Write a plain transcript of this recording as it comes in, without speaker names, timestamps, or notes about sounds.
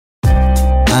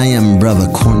I am Brother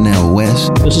Cornell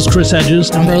West. This is Chris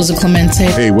Hedges. I'm Rosa Clemente.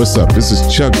 Hey, what's up? This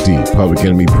is Chuck D, Public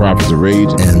Enemy, Prophets of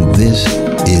Rage. And this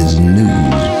is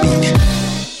Newsbeat.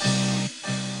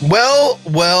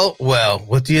 Well,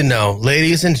 what do you know?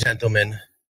 Ladies and gentlemen,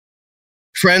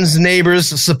 friends, neighbors,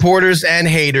 supporters, and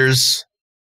haters,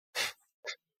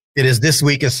 it is This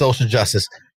Week in Social Justice.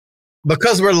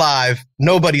 Because we're live,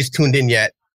 nobody's tuned in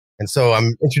yet, and so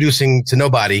I'm introducing to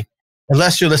nobody,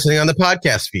 unless you're listening on the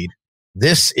podcast feed.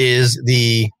 This is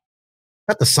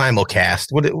not the simulcast.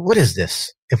 What is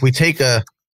this? If we take a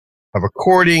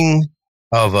recording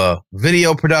of a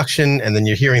video production and then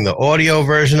you're hearing the audio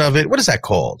version of it, what is that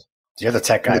called? You're the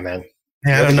tech guy, man.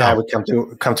 Yeah, I don't know. I would come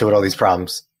to with all these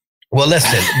problems. Well,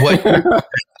 listen,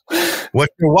 what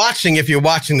you're watching, if you're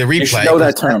watching the replay, you should know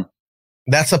that term.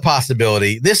 That's a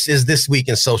possibility. This is This Week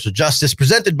in Social Justice,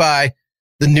 presented by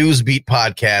the Newsbeat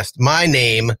podcast. My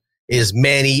name is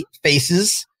Manny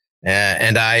Faces,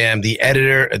 and I am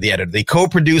the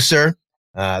co-producer,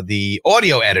 the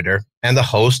audio editor, and the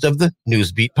host of the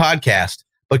Newsbeat podcast.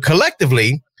 But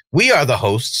collectively, we are the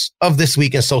hosts of This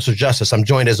Week in Social Justice. I'm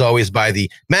joined, as always, by the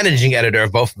managing editor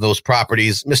of both of those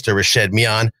properties, Mr. Rashid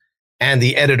Mian, and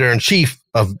the editor-in-chief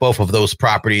of both of those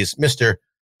properties, Mr.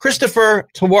 Christopher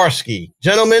Towarski.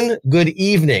 Gentlemen, good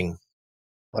evening.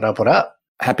 What up?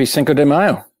 Happy Cinco de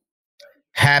Mayo.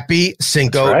 Happy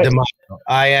Cinco de Mayo.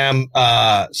 I am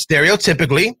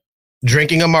stereotypically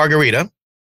drinking a margarita,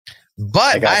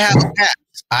 but I have a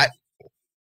pass.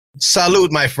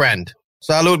 Salud, my friend.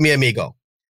 Salud, mi amigo.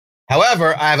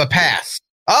 However, I have a pass.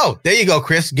 Oh, there you go,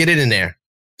 Chris. Get it in there.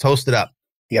 Toast it up.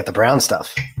 You got the brown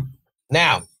stuff.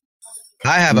 Now,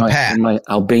 I have a pass. My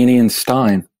Albanian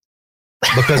Stein.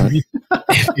 Because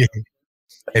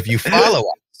if you follow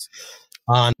us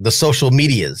on the social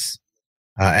medias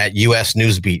at US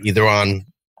Newsbeat, either on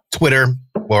Twitter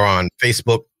or on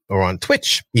Facebook or on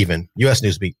Twitch, even US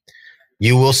Newsbeat,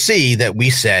 you will see that we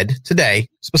said today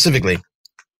specifically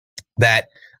that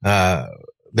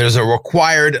there's a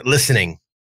required listening.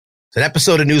 It's an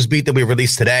episode of Newsbeat that we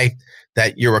released today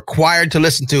that you're required to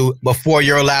listen to before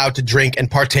you're allowed to drink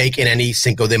and partake in any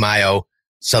Cinco de Mayo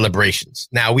celebrations.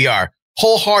 Now, we are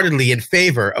wholeheartedly in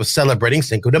favor of celebrating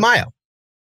Cinco de Mayo.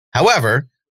 However,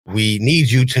 we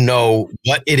need you to know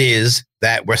what it is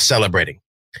that we're celebrating.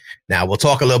 Now, we'll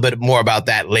talk a little bit more about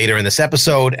that later in this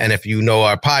episode. And if you know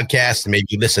our podcast, and maybe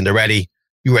you listened already,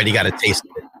 you already got a taste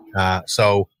of it.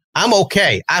 So I'm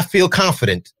okay. I feel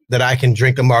confident that I can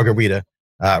drink a margarita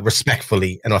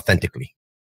respectfully and authentically.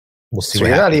 We'll see. So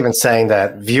you're not even saying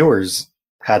that viewers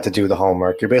had to do the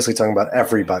homework. You're basically talking about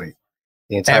everybody,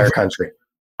 the entire country.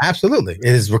 Absolutely.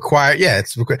 It is required. Yeah,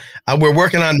 it's required. We're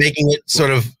working on making it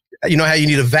sort of, you know how you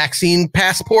need a vaccine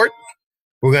passport?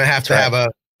 We're going to have a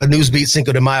Newsbeat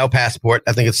Cinco de Mayo passport.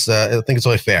 I think it's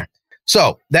only fair.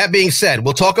 So that being said,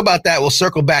 we'll talk about that. We'll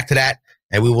circle back to that,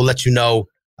 and we will let you know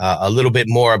a little bit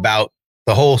more about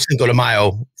the whole Cinco de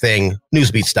Mayo thing,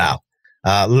 Newsbeat style.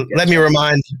 Let me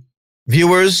remind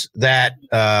viewers that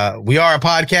we are a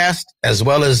podcast as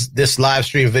well as this live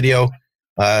stream video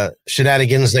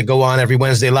shenanigans that go on every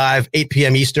Wednesday live, 8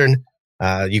 p.m. Eastern.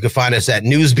 You can find us at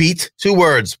Newsbeat, 2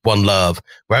 words, 1 love,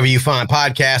 wherever you find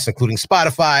podcasts, including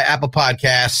Spotify, Apple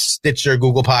Podcasts, Stitcher,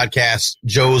 Google Podcasts,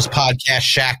 Joe's Podcast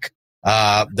Shack,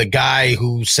 the guy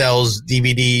who sells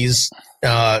DVDs,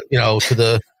 to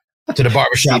the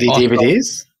barbershop. CD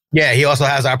DVDs? Yeah, he also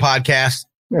has our podcast.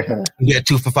 You get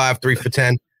 2 for $5, 3 for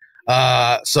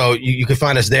 $10. So you can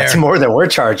find us there. That's more than we're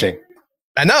charging.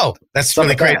 I know. That's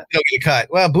really crazy. Don't get cut.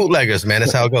 Well, bootleggers, man.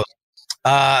 That's how it goes.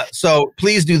 So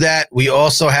please do that. We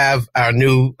also have our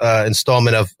new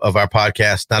installment of our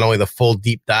podcast, not only the full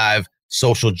deep dive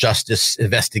social justice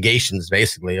investigations,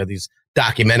 basically, are these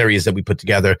documentaries that we put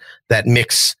together that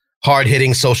mix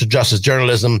hard-hitting social justice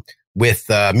journalism with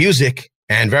music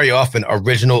and very often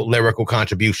original lyrical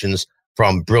contributions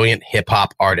from brilliant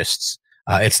hip-hop artists.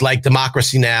 It's like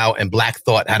Democracy Now! And Black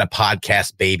Thought had a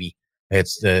podcast baby.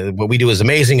 It's what we do is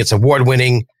amazing. It's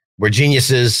award-winning. We're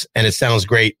geniuses, and it sounds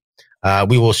great.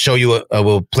 We will show you.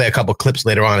 We'll play a couple clips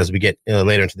later on as we get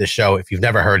later into this show. If you've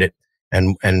never heard it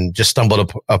and just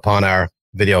stumbled upon our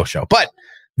video show, but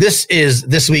this is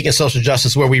This Week in Social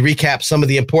Justice, where we recap some of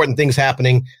the important things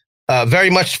happening. Very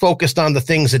much focused on the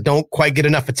things that don't quite get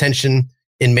enough attention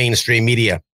in mainstream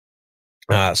media.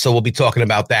 So we'll be talking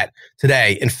about that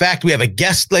today. In fact, we have a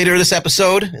guest later in this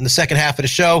episode in the second half of the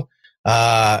show.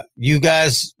 You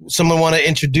guys, someone want to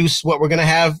introduce what we're going to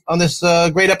have on this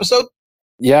great episode?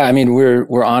 Yeah, I mean,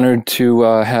 we're honored to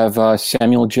have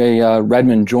Samuel J.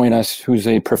 Redman join us, who's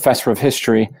a professor of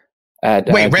history at.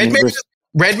 Wait,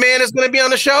 Redman is going to be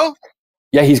on the show?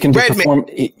 Yeah, he's going to be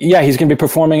performing. Yeah, he's going to be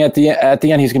performing at the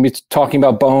end. He's going to be talking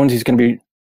about bones. He's going to be.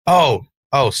 Oh,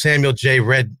 Samuel J.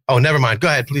 Red. Oh, never mind. Go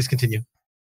ahead. Please continue.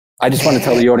 I just want to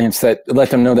tell the audience let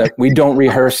them know that we don't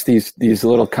rehearse these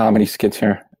little comedy skits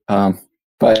here.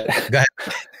 But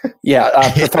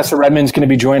yeah, Professor Redmond's going to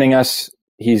be joining us.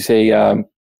 He's a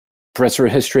professor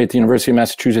of history at the University of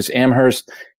Massachusetts Amherst.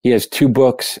 He has 2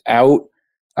 books out.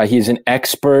 He's an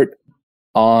expert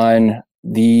on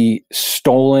the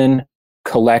stolen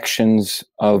collections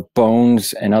of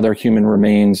bones and other human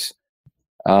remains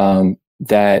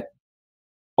that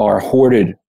are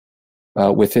hoarded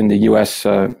within the U.S.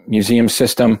 museum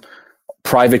system,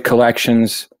 private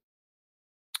collections,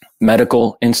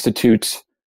 medical institutes,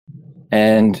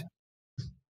 and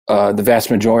the vast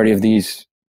majority of these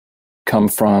come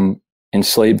from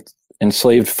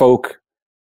enslaved folk,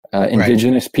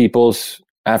 indigenous peoples,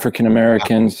 African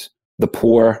Americans, the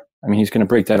poor. I mean, he's going to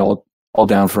break that all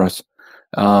down for us.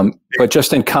 But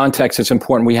just in context, it's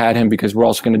important we had him because we're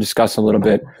also going to discuss a little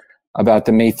bit about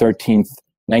the May 13th,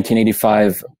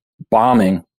 1985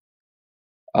 bombing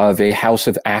of a house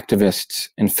of activists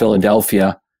in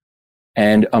Philadelphia.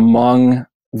 And among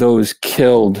those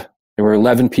killed, there were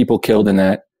 11 people killed in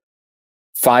that.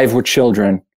 5 were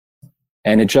children.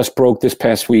 And it just broke this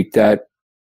past week that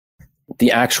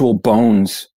the actual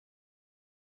bones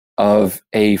of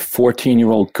a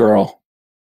 14-year-old girl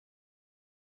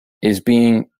is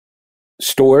being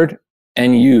stored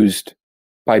and used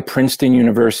by Princeton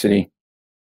University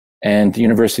and the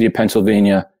University of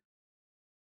Pennsylvania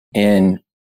in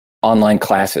online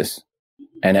classes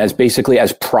and as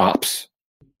props,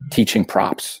 teaching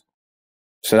props.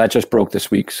 So that just broke this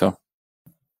week. So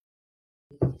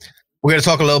we're going to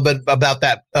talk a little bit about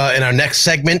that in our next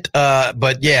segment.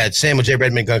 But yeah, Samuel J.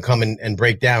 Redmond going to come and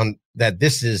break down that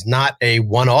this is not a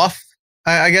one-off,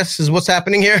 I guess is what's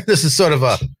happening here. This is sort of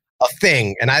a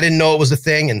thing. And I didn't know it was a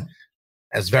thing. And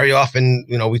as very often,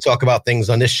 we talk about things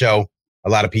on this show, a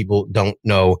lot of people don't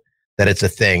know that it's a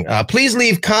thing. Please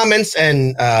leave comments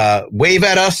and wave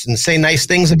at us and say nice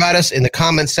things about us in the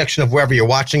comments section of wherever you're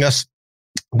watching us,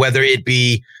 whether it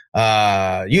be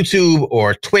YouTube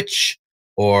or Twitch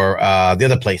or the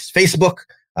other place, Facebook.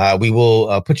 We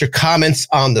will put your comments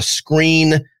on the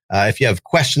screen. If you have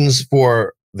questions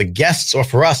for the guests or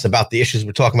for us about the issues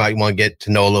we're talking about, you want to get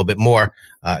to know a little bit more,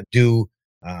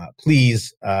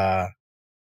 please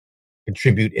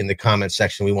contribute in the comment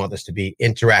section. We want this to be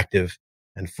interactive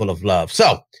and full of love.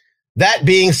 So that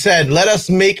being said, let us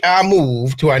make our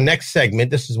move to our next segment.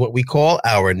 This is what we call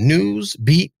our News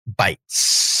Beat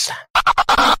Bites.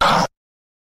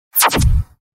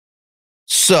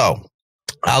 So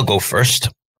I'll go first.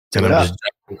 And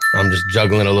I'm just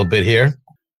juggling a little bit here.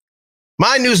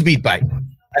 My News Beat Bite.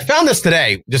 I found this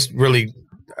today, just really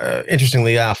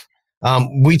interestingly enough.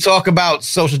 We talk about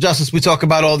social justice. We talk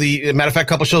about matter of fact,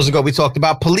 a couple shows ago, we talked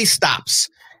about police stops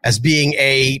as being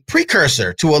a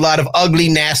precursor to a lot of ugly,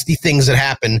 nasty things that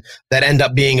happen that end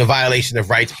up being a violation of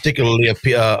rights, particularly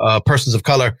of persons of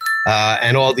color,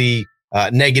 and all the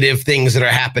negative things that are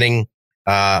happening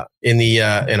in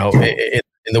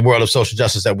the world of social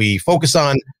justice that we focus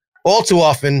on. All too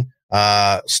often,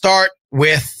 start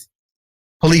with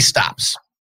police stops.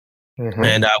 Mm-hmm.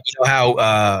 And we know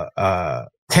how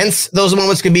tense those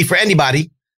moments can be for anybody,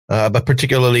 but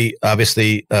particularly,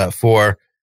 obviously, for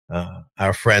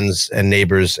our friends and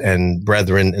neighbors and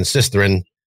brethren and sisterin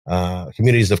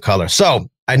communities of color. So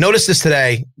I noticed this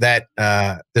today that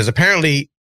there's apparently,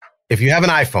 if you have an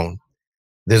iPhone,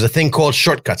 there's a thing called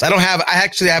shortcuts. I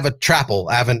actually have a Trapple.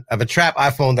 I have a Trap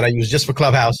iPhone that I use just for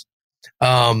Clubhouse.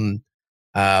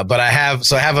 But I have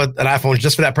an iPhone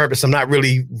just for that purpose. I'm not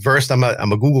really versed. I'm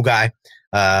a Google guy,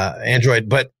 Android,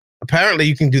 but apparently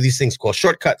you can do these things called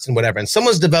shortcuts and whatever. And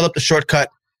someone's developed a shortcut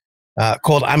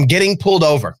called I'm Getting Pulled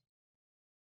Over.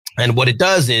 And what it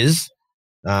does is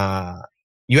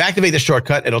you activate the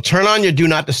shortcut. It'll turn on your Do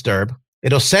Not Disturb.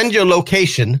 It'll send your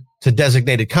location to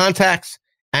designated contacts,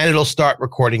 and it'll start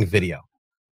recording video.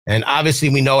 And obviously,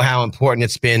 we know how important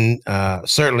it's been,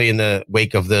 certainly in the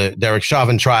wake of the Derek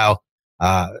Chauvin trial,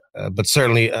 but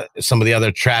certainly some of the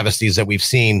other travesties that we've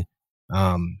seen.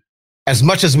 As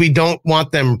much as we don't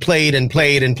want them played and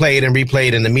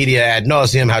replayed in the media ad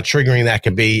nauseum, how triggering that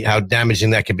could be, how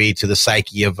damaging that could be to the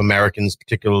psyche of Americans,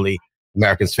 particularly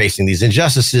Americans facing these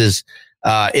injustices,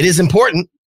 it is important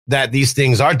that these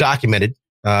things are documented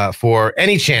for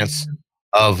any chance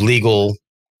of legal,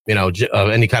 of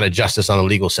any kind of justice on a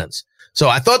legal sense. So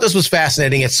I thought this was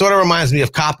fascinating. It sort of reminds me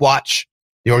of Cop Watch,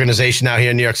 the organization out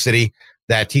here in New York City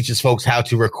that teaches folks how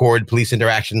to record police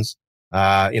interactions.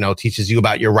 Teaches you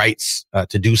about your rights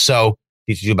to do so,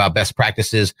 teaches you about best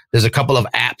practices. There's a couple of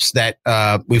apps that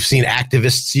we've seen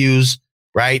activists use,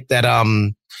 right? That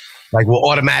like will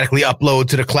automatically upload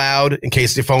to the cloud in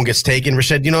case your phone gets taken.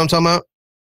 Rashad, you know what I'm talking about?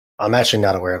 I'm actually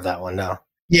not aware of that one, no.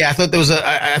 Yeah, I thought there was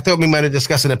I thought we might have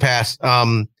discussed in the past.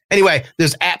 Anyway,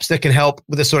 there's apps that can help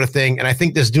with this sort of thing, and I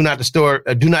think this Do Not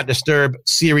Disturb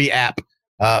Siri app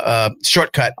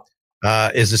shortcut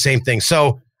is the same thing.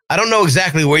 So I don't know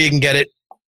exactly where you can get it.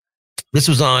 This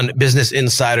was on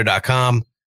businessinsider.com,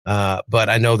 but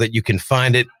I know that you can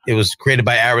find it. It was created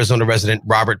by Arizona resident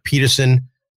Robert Peterson.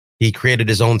 He created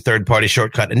his own third-party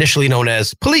shortcut, initially known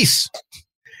as Police,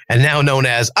 and now known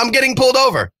as I'm Getting Pulled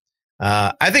Over.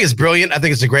 I think it's brilliant. I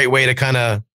think it's a great way to kind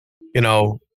of,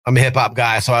 I'm a hip-hop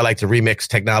guy, so I like to remix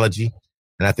technology,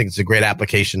 and I think it's a great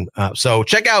application. So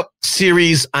check out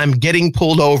Siri's I'm Getting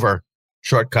Pulled Over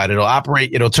shortcut.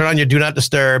 It'll turn on your Do Not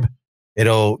Disturb.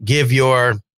 It'll give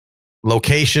your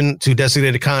location to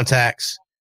designated contacts,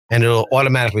 and it'll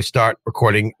automatically start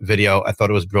recording video. I thought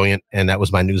it was brilliant, and that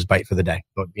was my news bite for the day.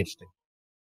 It would be interesting.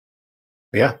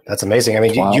 Yeah, that's amazing. I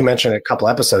mean, wow. you mentioned a couple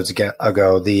episodes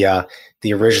ago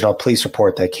the original police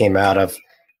report that came out of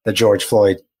the George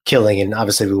Floyd killing, and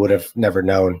obviously we would have never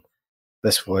known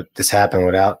this happened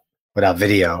without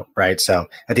video, right? So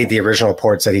I think the original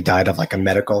report said he died of like a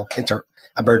medical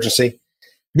emergency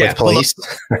with police,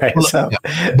 right? So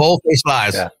bold-faced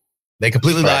lies. Yeah. They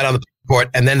completely lied on the report,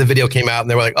 and then the video came out, and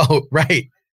they were like, "Oh, right.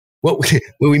 What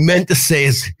we meant to say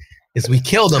is we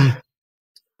killed him.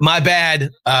 My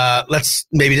bad. Let's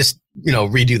maybe just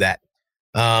redo that."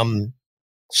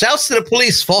 Shouts to the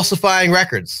police falsifying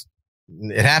records.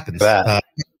 It happens.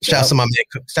 Shouts to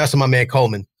my man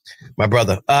Coleman, my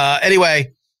brother.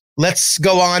 Anyway, let's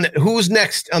go on. Who's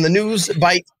next on the news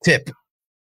bite tip?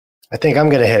 I think I'm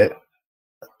gonna hit it.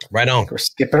 Right on. We're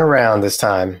skipping around this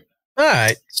time. All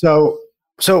right. So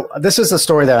this is a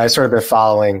story that I sort of been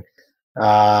following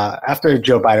after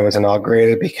Joe Biden was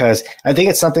inaugurated, because I think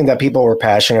it's something that people were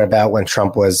passionate about when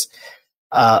Trump was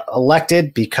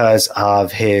elected, because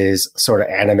of his sort of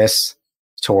animus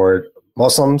toward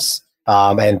Muslims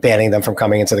and banning them from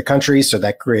coming into the country. So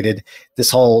that created this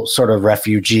whole sort of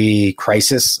refugee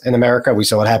crisis in America. We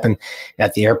saw what happened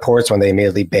at the airports when they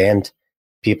immediately banned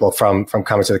people from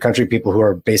coming to the country, people who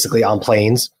are basically on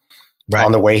planes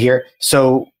on the way here.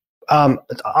 So on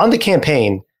the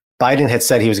campaign, Biden had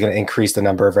said he was going to increase the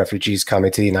number of refugees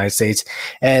coming to the United States.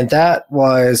 And that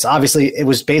was it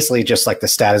was basically just like the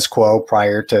status quo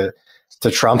prior to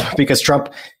Trump, because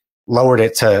Trump lowered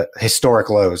it to historic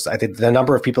lows. I think the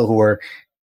number of people who were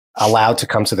allowed to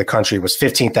come to the country was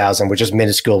 15,000, which is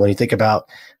minuscule when you think about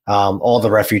all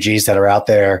the refugees that are out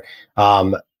there.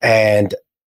 And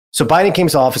so Biden came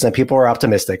to office and people were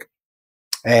optimistic.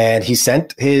 And he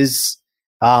sent his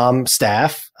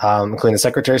staff, including the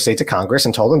Secretary of State, to Congress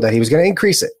and told them that he was going to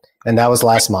increase it. And that was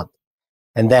last month.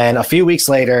 And then a few weeks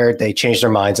later, they changed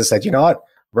their minds and said, you know what,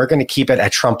 we're going to keep it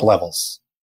at Trump levels.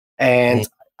 And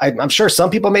I'm sure some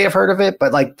people may have heard of it,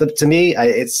 but to me,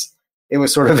 it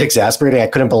was sort of exasperating. I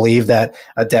couldn't believe that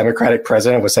a Democratic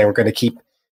president would say we're going to keep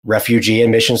refugee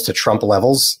admissions to Trump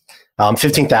levels.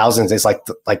 15,000 is like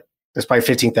there's probably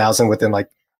 15,000 within like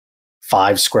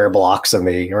 5 square blocks of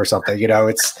me or something.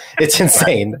 It's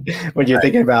insane when you're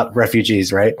thinking about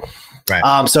refugees, right?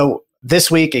 Right. So this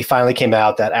week it finally came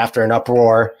out that after an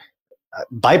uproar,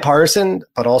 bipartisan,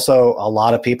 but also a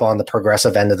lot of people on the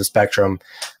progressive end of the spectrum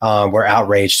were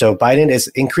outraged. So Biden is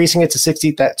increasing it to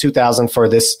 62,000 for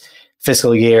this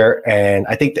fiscal year, and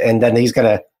then he's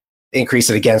going to increase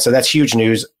it again. So that's huge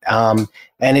news, and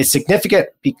it's significant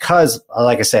because,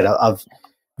 like I said, of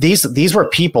these were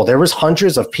people. There was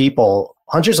hundreds of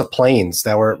planes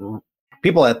that were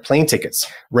people had plane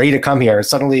tickets ready to come here, and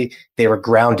suddenly they were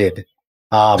grounded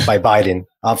by Biden.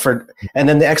 And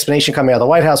then the explanation coming out of the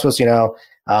White House was,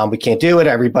 we can't do it.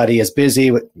 Everybody is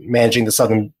busy with managing the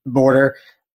southern border.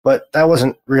 But that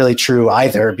wasn't really true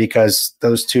either, because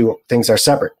those two things are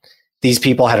separate. These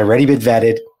people had already been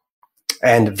vetted,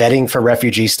 and vetting for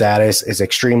refugee status is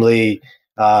extremely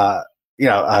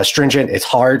stringent. It's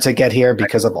hard to get here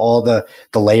because of all the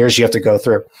layers you have to go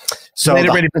through. So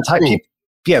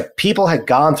people had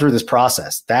gone through this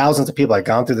process. Thousands of people had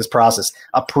gone through this process,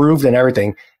 approved and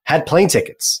everything, had plane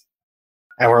tickets,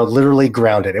 and were literally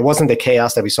grounded. It wasn't the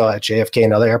chaos that we saw at JFK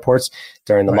and other airports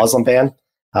during the Muslim ban,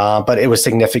 but it was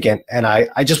significant. And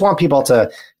I just want people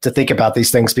to think about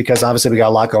these things, because obviously we got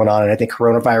a lot going on, and I think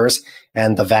coronavirus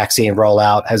and the vaccine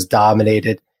rollout has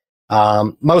dominated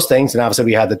most things. And obviously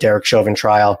we had the Derek Chauvin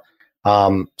trial.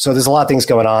 So there's a lot of things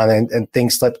going on, and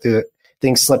things slip through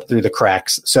the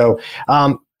cracks. So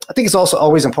I think it's also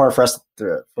always important for us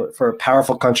for a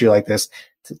powerful country like this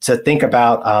to think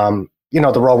about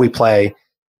the role we play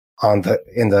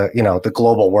in the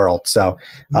global world. So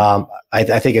I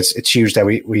think it's huge that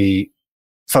we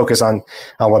focus on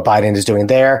what Biden is doing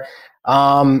there.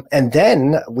 And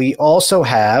then we also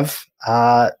have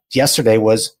yesterday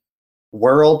was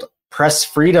World Press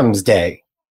Freedoms Day.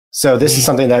 So this is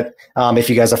something that if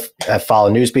you guys have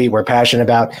followed Newsbeat, we're passionate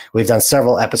about. We've done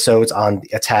several episodes on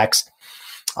attacks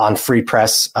on free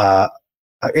press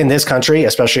in this country,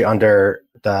 especially under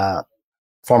the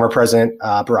former president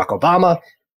Barack Obama,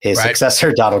 his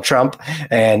successor Donald Trump,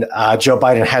 and Joe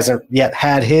Biden hasn't yet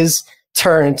had his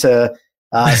turn to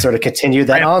sort of continue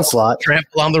that onslaught.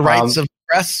 Trample on the rights of the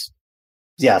press.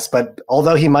 Yes, but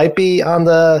although he might be on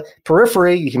the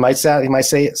periphery, he might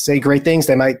say great things.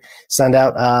 They might send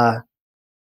out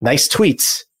nice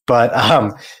tweets. But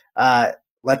I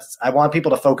want people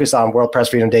to focus on World Press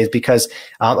Freedom Days because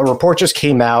a report just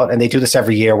came out, and they do this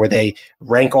every year, where they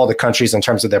rank all the countries in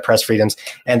terms of their press freedoms.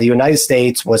 And the United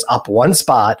States was up one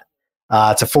spot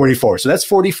to 44. So that's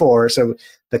 44. So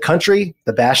the country,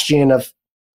 the bastion of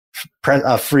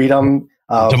freedom,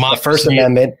 the First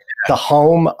Amendment, the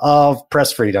home of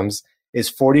press freedoms, is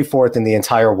 44th in the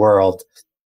entire world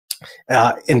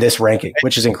in this ranking,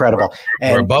 which is incredible.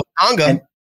 We're above Tonga.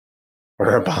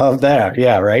 We're above there.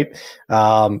 Yeah, right.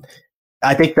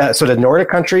 I think that the Nordic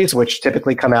countries, which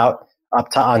typically come out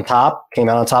on top, came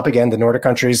out on top again. The Nordic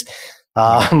countries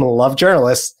love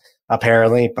journalists,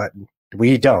 apparently, but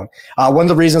we don't. One of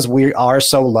the reasons we are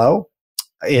so low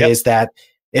is that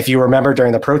if you remember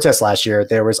during the protests last year,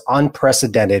 there was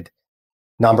unprecedented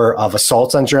number of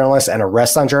assaults on journalists and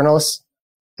arrests on journalists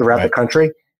throughout the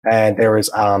country. And there was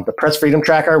the Press Freedom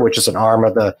Tracker, which is an arm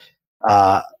of the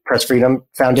Press Freedom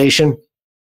Foundation,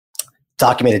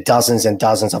 documented dozens and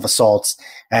dozens of assaults.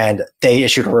 And they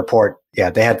issued a report. Yeah,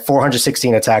 they had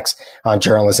 416 attacks on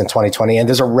journalists in 2020. And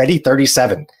there's already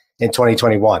 37 in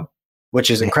 2021, which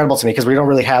is incredible to me because we don't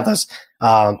really have those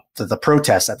the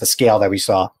protests at the scale that we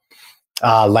saw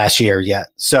last year yet.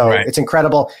 So it's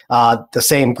incredible. The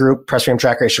same group, Press Freedom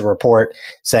Tracker, issued a report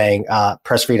saying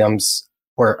press freedoms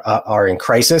are in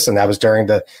crisis, and that was during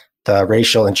the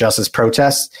racial injustice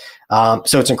protests.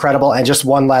 So it's incredible. And just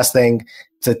one last thing,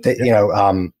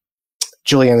 Julian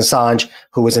Assange,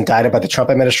 who was indicted by the Trump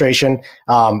administration,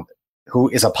 who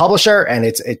is a publisher, and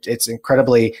it's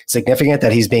incredibly significant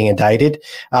that he's being indicted.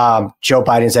 Joe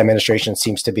Biden's administration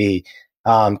seems to be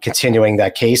continuing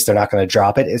that case. They're not going to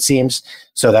drop it, it seems.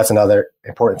 So that's another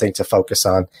important thing to focus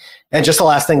on. And just the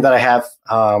last thing that I have.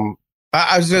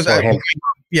 I was just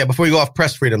before you go off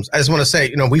press freedoms, I just want to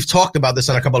say, we've talked about this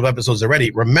on a couple of episodes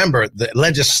already. Remember the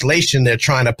legislation they're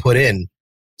trying to put in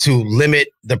to limit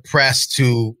the press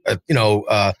to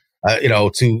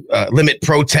limit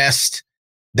protest.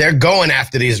 They're going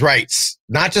after these rights,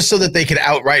 not just so that they could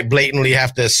outright blatantly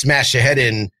have to smash your head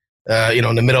in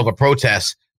the middle of a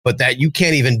protest, but that you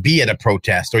can't even be at a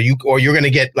protest, or you're going to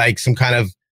get like some kind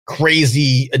of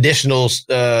crazy additional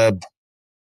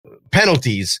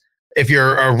penalties if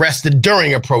you're arrested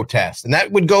during a protest. And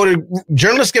that would go to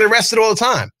journalists get arrested all the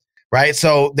time, right?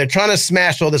 So they're trying to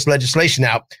smash all this legislation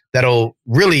out that'll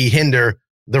really hinder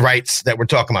the rights that we're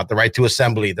talking about: the right to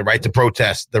assembly, the right to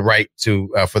protest, the right to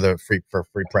for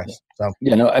free press. So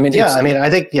I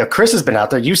think Chris has been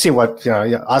out there. You see what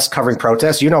us covering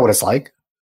protests. You know what it's like.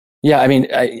 Yeah,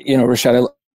 Rashad,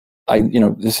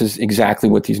 this is exactly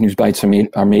what these news bites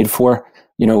are made for.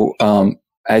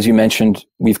 As you mentioned,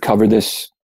 we've covered this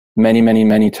many, many,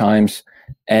 many times,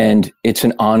 and it's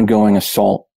an ongoing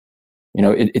assault.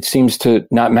 It seems to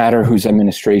not matter whose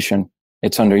administration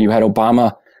it's under. You had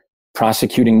Obama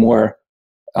prosecuting more,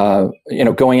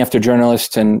 going after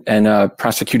journalists and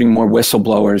prosecuting more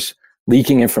whistleblowers,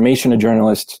 leaking information to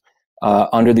journalists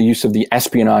under the use of the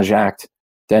Espionage Act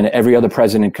than every other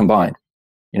president combined.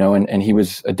 And he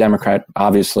was a Democrat,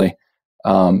 obviously.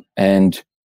 You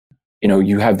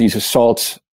have these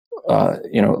assaults,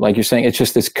 like you're saying, it's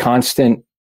just this constant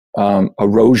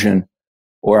erosion,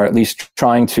 or at least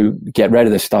trying to get rid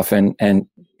of this stuff. And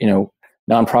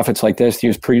nonprofits like this,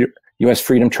 the U.S.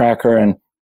 Freedom Tracker, and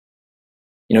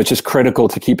it's just critical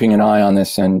to keeping an eye on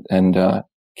this and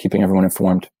keeping everyone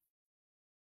informed.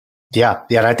 Yeah,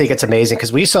 and I think it's amazing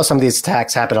because we saw some of these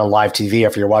attacks happen on live TV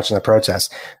if you're watching the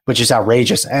protests, which is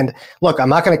outrageous. And look, I'm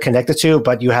not going to connect the two,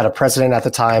 but you had a president at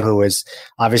the time who was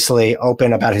obviously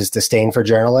open about his disdain for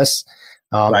journalists,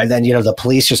 and then the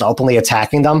police just openly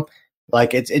attacking them.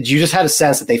 Like you just had a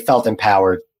sense that they felt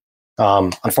empowered,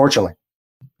 unfortunately,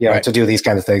 to do these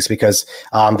kind of things because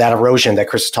that erosion that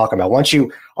Chris is talking about. Once you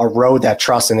erode that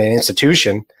trust in an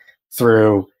institution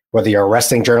through whether you're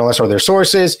arresting journalists or their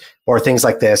sources or things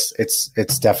like this, it's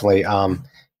definitely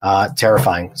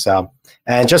terrifying. So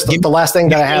And just the last thing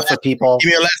that I have for people. Give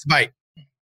me your last bite.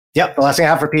 Yep. The last thing I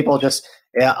have for people, just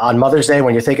on Mother's Day,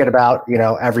 when you're thinking about,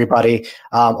 everybody,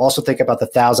 also think about the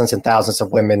thousands and thousands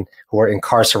of women who are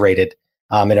incarcerated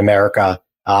in America,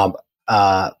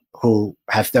 who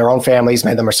have their own families,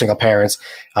 many of them are single parents,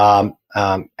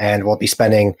 and will be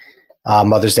spending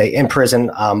Mother's Day in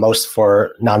prison, most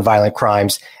for nonviolent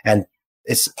crimes. And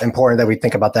it's important that we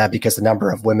think about that because the number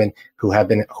of women who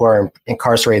are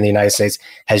incarcerated in the United States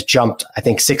has jumped, I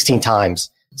think, 16 times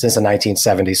since the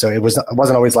 1970s. So it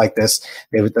wasn't always like this.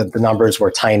 The numbers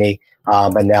were tiny,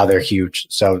 but now they're huge.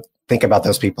 So think about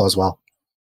those people as well.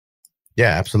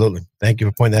 Yeah, absolutely. Thank you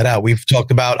for pointing that out. We've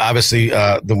talked about, obviously,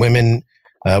 the women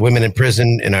in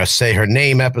prison in our Say Her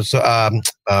Name episode,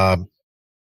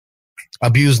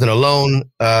 Abused and Alone,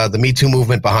 the Me Too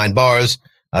movement behind bars.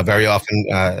 Very often,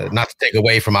 not to take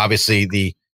away from, obviously,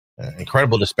 the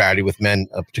incredible disparity with men,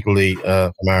 particularly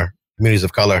from our communities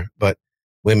of color, but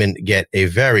women get a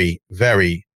very,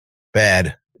 very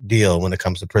bad deal when it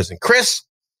comes to prison. Chris,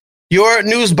 your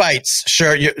news bites.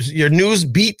 Sure, your news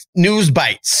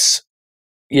bites.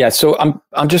 Yeah, so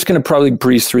I'm just going to probably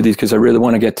breeze through these because I really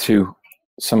want to get to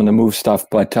some of the move stuff.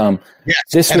 But yes,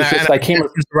 this was just I came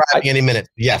any minute.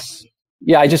 Yes.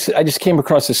 Yeah, I just came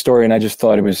across this story and I just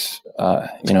thought it was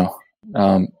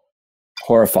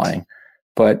horrifying.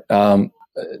 But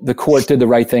the court did the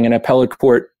right thing. An appellate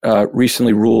court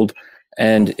recently ruled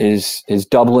and is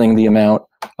doubling the amount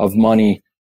of money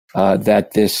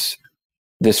that this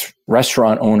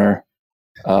restaurant owner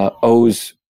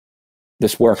owes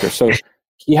this worker. So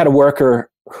he had a worker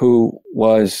who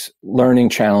was learning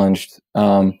challenged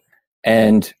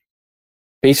and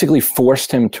basically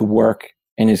forced him to work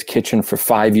in his kitchen for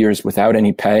 5 years without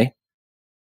any pay,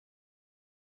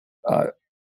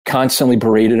 constantly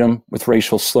berated him with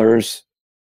racial slurs.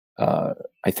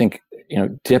 I think,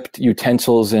 dipped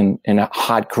utensils in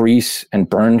hot grease and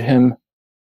burned him.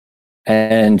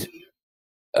 And,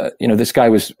 this guy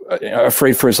was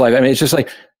afraid for his life. I mean, it's just like,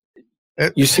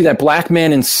 you see that black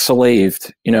man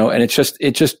enslaved, and it just,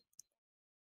 I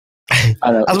don't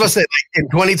know. I was about to say, like, in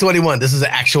 2021, this is an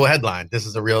actual headline. This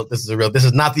is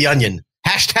not The Onion.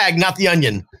 Hashtag not The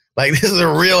Onion. Like, this is a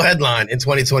real headline in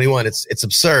 2021. It's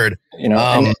absurd.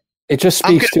 And it just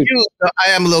speaks to. I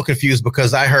am a little confused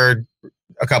because I heard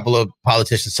a couple of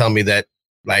politicians tell me that,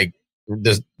 like,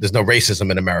 there's no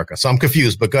racism in America. So I'm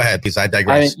confused, but go ahead, please. I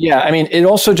digress. It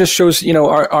also just shows,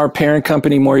 our parent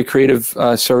company, Maury Creative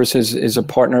Services, is a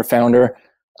partner founder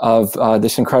of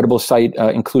this incredible site,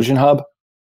 Inclusion Hub.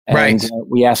 And right.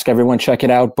 We ask everyone check it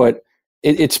out, but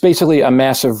it's basically a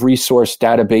massive resource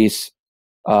database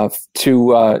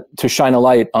to shine a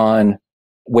light on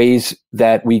ways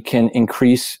that we can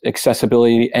increase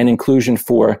accessibility and inclusion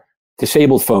for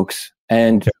disabled folks.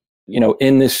 And,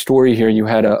 in this story here, you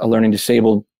had a learning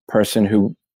disabled person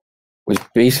who was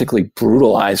basically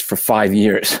brutalized for 5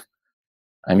 years.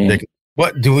 I mean,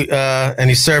 what do we, and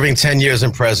he's serving 10 years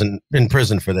in prison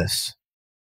for this.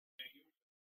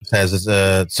 It says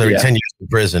it's serving 10 years in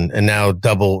prison and now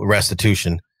double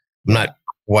restitution. I'm not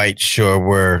quite sure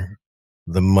where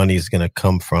the money's going to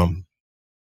come from,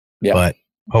 but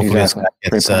hopefully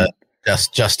it's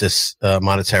just justice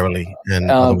monetarily and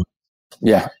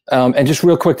and just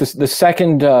real quick, the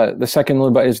second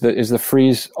little bit is the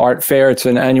Frieze Art Fair. It's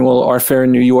an annual art fair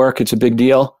in New York. It's a big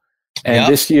deal,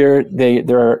 and this year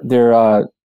they're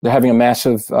having a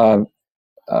massive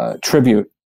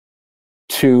tribute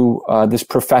to this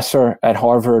professor at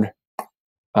Harvard,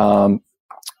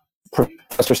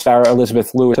 Professor Sarah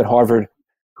Elizabeth Lewis at Harvard,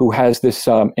 who has this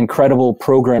incredible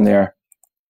program there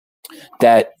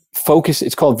that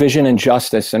it's called Vision and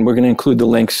Justice, and we're going to include the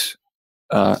links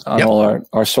on all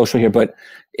our social here, but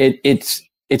it's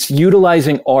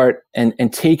utilizing art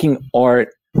and taking art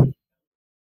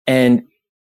and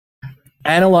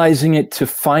analyzing it to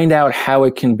find out how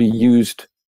it can be used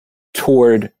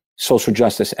toward social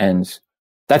justice ends.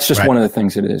 That's just one of the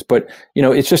things that it is. But,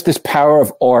 it's just this power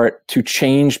of art to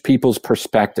change people's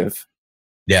perspective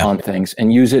on things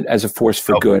and use it as a force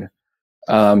for good.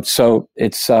 So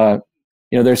it's,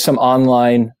 there's some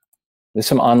online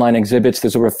exhibits.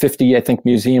 There's over 50, I think,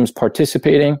 museums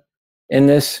participating in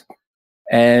this.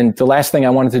 And the last thing I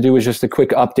wanted to do was just a quick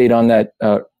update on that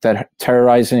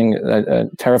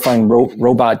terrifying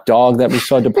robot dog that we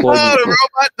saw deployed. Oh, the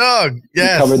robot dog!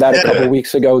 Yes, we covered that a couple of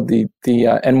weeks ago. The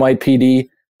NYPD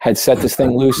had set this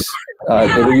thing loose.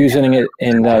 They were using it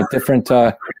in different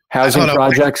housing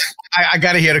projects. I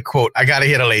got to hear the quote. I got to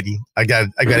hear the lady. I got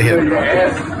to hear it.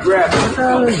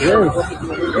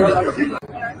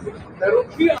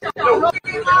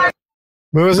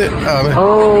 Where was it?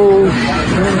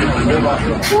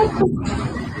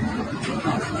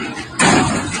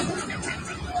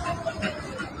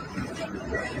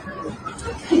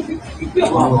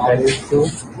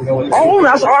 Oh,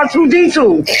 that's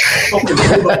R2D2.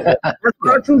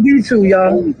 That's R2D2,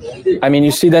 y'all. I mean,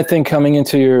 you see that thing coming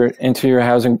into your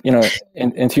housing,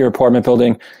 into your apartment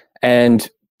building, and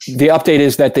the update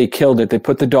is that they killed it. They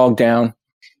put the dog down.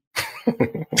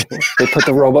 They put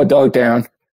the robo dog down,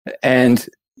 and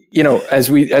as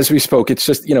we spoke, it's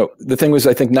just the thing was,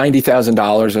 I think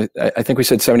 $90,000. I think we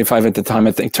said 75 at the time.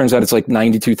 I think it turns out it's like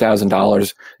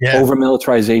 $92,000. Yeah. Over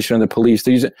militarization of the police.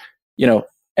 They use it,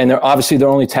 and they're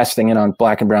only testing it on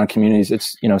Black and brown communities.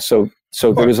 It's so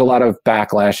there was a lot of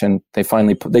backlash, and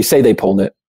they say they pulled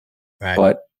it. Right.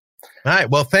 But all right.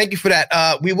 Well, thank you for that.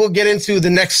 We will get into the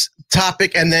next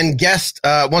topic, and then guest.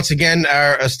 Once again,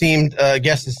 our esteemed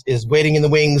guest is waiting in the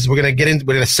wings. We're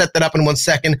gonna set that up in 1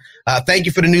 second. Thank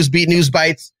you for the Newsbeat News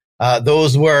Bites.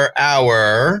 Those were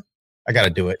our. I gotta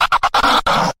do it.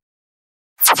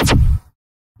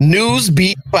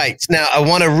 Newsbeat Bites. Now, I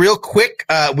want to real quick.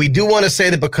 We do want to say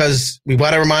that because we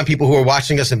want to remind people who are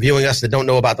watching us and viewing us that don't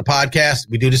know about the podcast.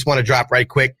 We do just want to drop right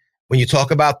quick. When you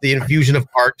talk about the infusion of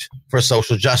art for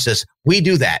social justice, we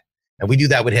do that. And we do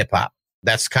that with hip hop.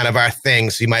 That's kind of our thing.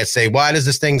 So you might say, why does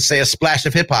this thing say a splash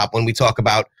of hip hop when we talk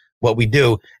about what we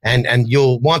do? And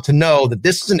you'll want to know that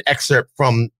this is an excerpt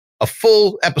from a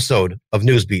full episode of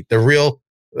Newsbeat, the real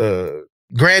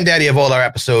granddaddy of all our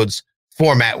episodes,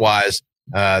 format wise.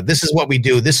 This is what we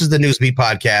do. This is the Newsbeat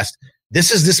podcast. This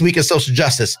is This Week in Social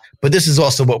Justice, but this is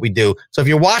also what we do. So if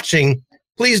you're watching,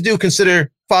 please do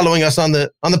consider following us on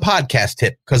the podcast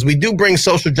tip, because we do bring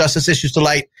social justice issues to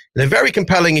light in a very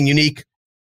compelling and unique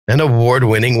and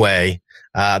award-winning way.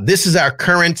 This is our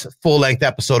current full-length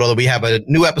episode, although we have a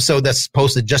new episode that's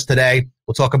posted just today.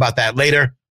 We'll talk about that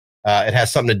later. It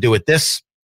has something to do with this.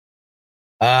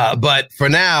 But for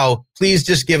now, please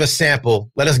just give a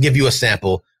sample. Let us give you a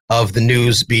sample of the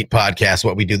Newsbeat podcast,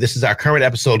 what we do. This is our current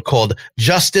episode called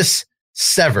Justice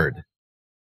Severed.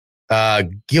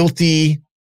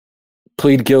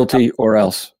 Plead guilty or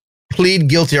else. Plead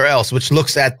guilty or else, which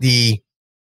looks at the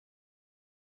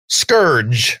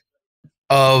scourge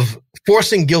of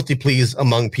forcing guilty pleas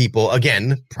among people,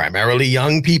 again, primarily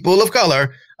young people of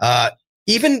color,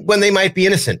 even when they might be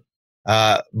innocent,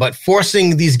 but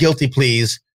forcing these guilty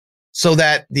pleas so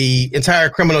that the entire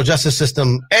criminal justice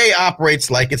system, A, operates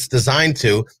like it's designed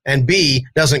to, and B,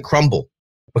 doesn't crumble.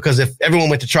 Because if everyone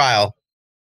went to trial,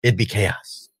 it'd be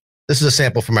chaos. This is a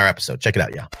sample from our episode. Check it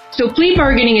out, y'all. So plea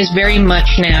bargaining is very much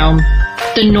now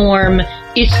the norm.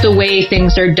 It's the way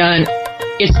things are done.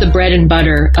 It's the bread and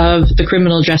butter of the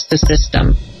criminal justice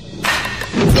system.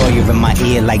 Lawyer in my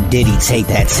ear like Diddy, take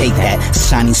that.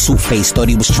 Shiny suit face, thought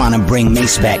he was trying to bring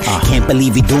Mace back. Can't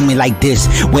believe he do me like this,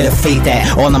 where the faith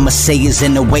at? All I'ma say is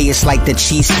in the way it's like the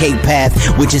cheesecake path,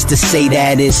 which is to say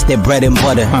that it's their bread and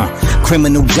butter.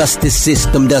 Criminal justice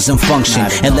system doesn't function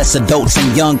unless adults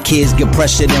and young kids get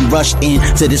pressured and rushed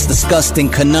into this disgusting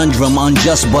conundrum,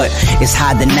 unjust, but it's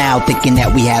harder now thinking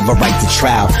that we have a right to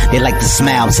trial. They like to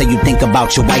smile, say you think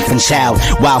about your wife and child.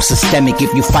 While systemic,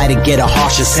 if you fight it, get a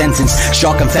harsher sentence.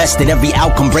 Shark infested, every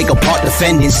outcome break apart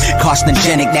defendants.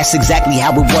 Carcinogenic, that's exactly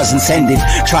how it was intended.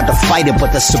 Tried to fight it,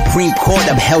 but the Supreme Court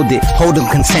upheld it. Hold them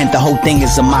content, the whole thing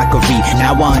is a mockery.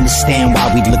 Now I understand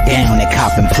why we look down at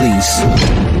copping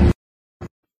pleas.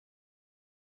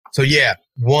 So yeah,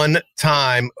 one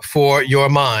time for your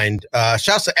mind.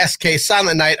 Shouts to SK,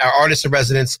 Silent Night, our artist in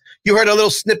residence. You heard a little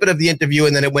snippet of the interview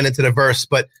and then it went into the verse,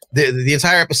 but the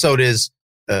entire episode is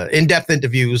in-depth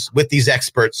interviews with these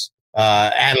experts,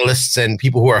 analysts and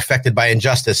people who are affected by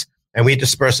injustice. And we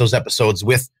intersperse those episodes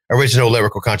with original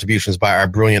lyrical contributions by our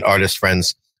brilliant artist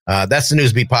friends. That's the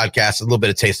Newsbeat podcast, a little bit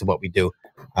of taste of what we do.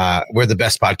 We're the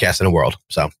best podcast in the world.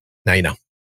 So now you know.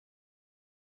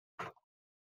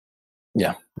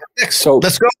 Yeah. Next, so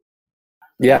let's go.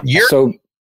 Yeah. Sorry,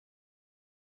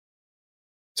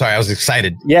 I was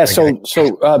excited. Yeah. So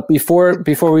before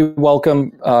we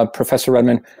welcome Professor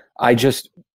Redmond,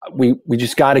 we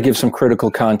just got to give some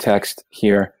critical context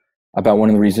here about one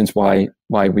of the reasons why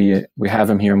we have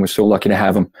him here, and we're so lucky to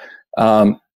have him.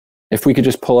 If we could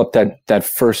just pull up that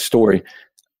first story.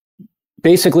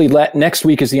 Basically, next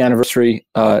week is the anniversary.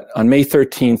 On May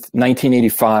 13th,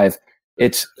 1985.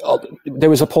 There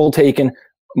was a poll taken.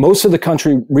 Most of the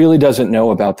country really doesn't know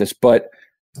about this, but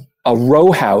a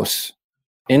row house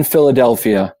in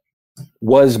Philadelphia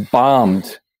was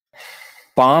bombed.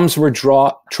 Bombs were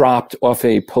dropped off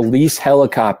a police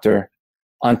helicopter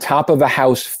on top of a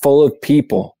house full of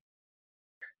people.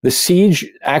 The siege,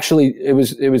 actually,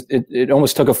 it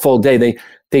almost took a full day.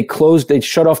 They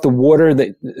shut off the water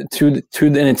to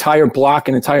an entire block,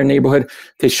 an entire neighborhood.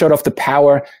 They shut off the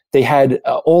power. They had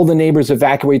all the neighbors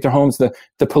evacuate their homes. The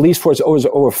police force, was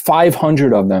over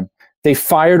 500 of them. They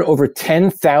fired over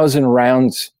 10,000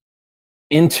 rounds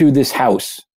into this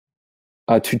house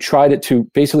to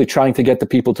basically trying to get the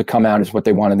people to come out is what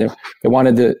they wanted. They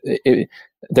wanted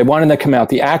them to come out.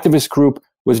 The activist group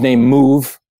was named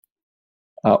MOVE,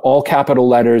 all capital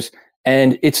letters,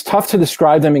 and it's tough to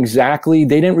describe them exactly.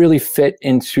 They didn't really fit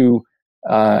into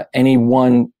any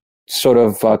one sort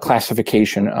of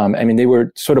classification. I mean, they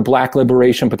were sort of black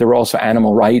liberation, but they were also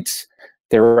animal rights.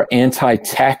 They were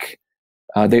anti-tech.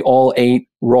 They all ate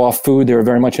raw food. They were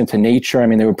very much into nature. I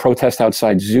mean, they would protest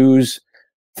outside zoos,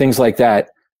 things like that.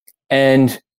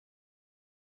 And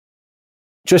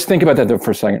just think about that though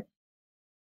for a second.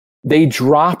 They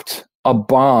dropped a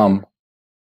bomb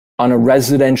on a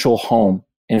residential home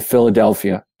in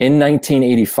Philadelphia in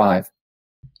 1985.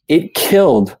 It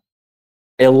killed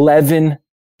 11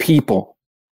 people,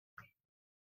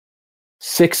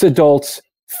 6 adults,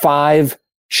 5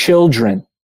 children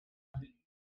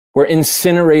were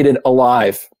incinerated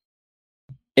alive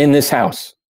in this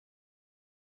house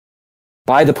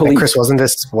by the police. And Chris, wasn't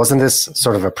this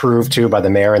sort of approved too by the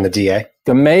mayor and the DA?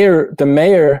 The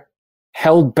mayor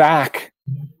held back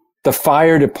the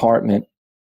fire department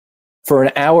for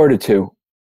an hour or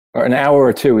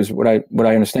two is what I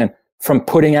understand, from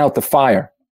putting out the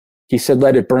fire. He said,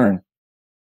 let it burn.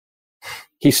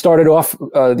 He started off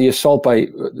the assault by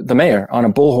the mayor on a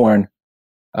bullhorn.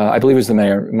 I believe it was the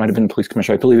mayor. It might have been the police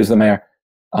commissioner. I believe it was the mayor,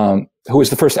 who was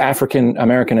the first African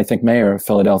American, I think, mayor of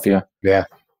Philadelphia. Yeah.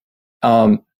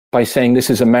 By saying, this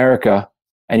is America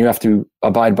and you have to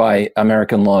abide by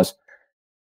American laws.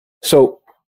 So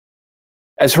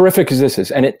as horrific as this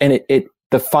is, and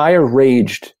the fire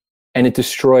raged and it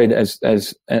destroyed, as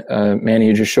Manny,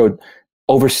 you just showed,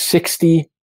 over 60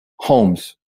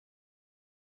 homes,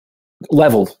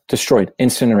 leveled, destroyed,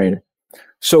 incinerated.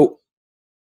 So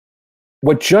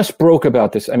what just broke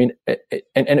about this, I mean,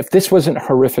 and if this wasn't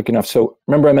horrific enough, so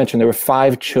remember I mentioned there were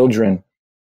 5 children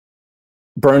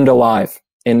burned alive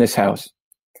in this house.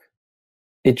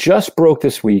 It just broke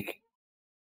this week,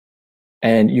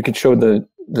 and you could show the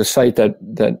site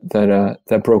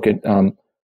that broke it.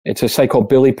 It's a site called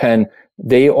Billy Penn.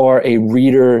 They are a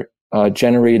reader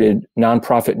generated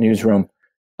nonprofit newsroom.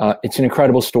 It's an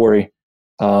incredible story.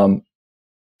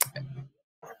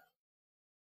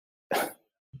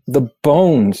 The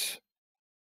bones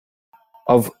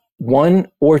of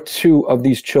 1 or 2 of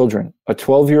these children, a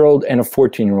 12-year-old and a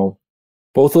 14-year-old,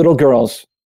 both little girls,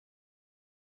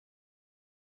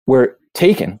 were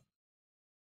taken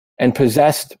and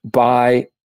possessed by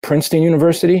Princeton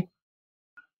University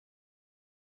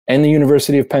and the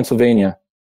University of Pennsylvania.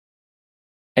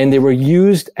 And they were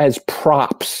used as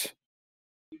props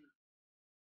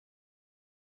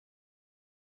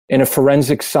in a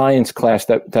forensic science class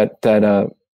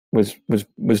that was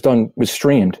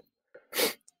streamed.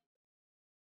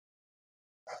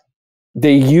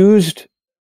 They used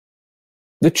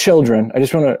the children. I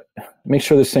just want to make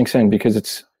sure this sinks in,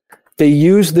 because they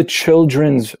used the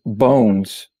children's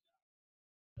bones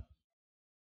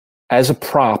as a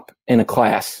prop in a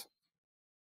class.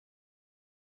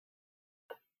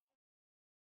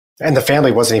 And the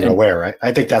family wasn't even aware, right?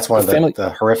 I think that's one of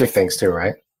the horrific things too,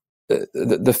 right?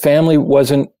 The family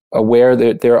wasn't aware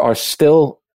that there are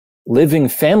still living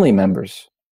family members,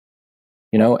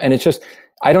 and it's just,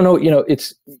 I don't know,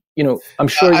 I'm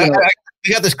sure,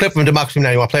 we got this clip from Democracy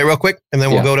Now! You want to play it real quick? And then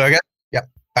we'll go to our guest? Yeah.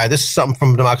 All right, this is something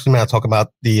from Democracy Now! Talk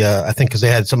about the, I think, because they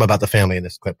had something about the family in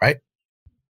this clip, right?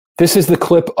 This is the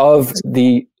clip of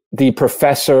the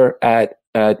professor at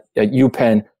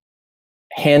UPenn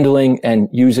handling and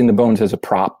using the bones as a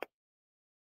prop.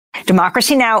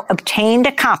 Democracy Now! Obtained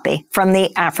a copy from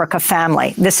the Africa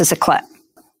family. This is a clip.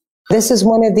 This is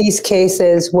one of these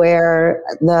cases where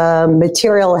the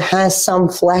material has some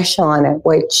flesh on it,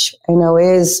 which I know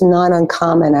is not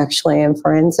uncommon actually in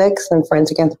forensics and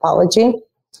forensic anthropology.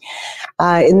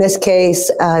 In this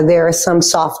case, there is some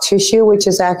soft tissue which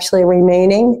is actually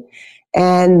remaining,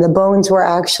 and the bones were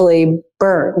actually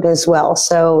burned as well.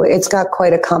 So it's got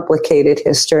quite a complicated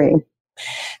history.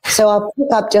 So I'll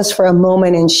pick up just for a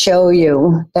moment and show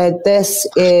you that this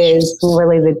is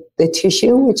really the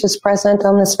tissue which is present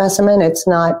on the specimen. It's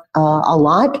not a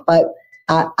lot, but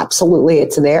absolutely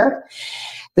it's there.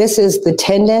 This is the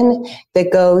tendon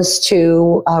that goes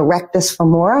to rectus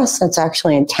femoris. That's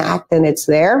actually intact and it's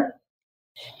there.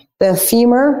 The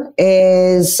femur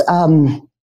is... I don't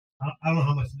know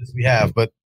how much of this we have,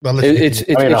 but... I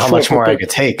don't know how much more I could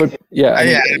take. But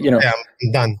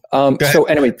I'm done. So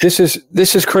anyway, this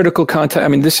is critical content. I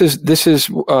mean, this is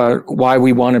why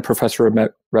we wanted Professor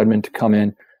Redmond to come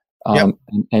in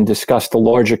and discuss the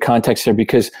larger context here,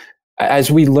 because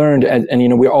as we learned,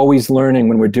 and we're always learning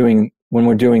when we're doing when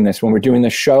we're doing this, when we're doing the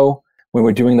show, when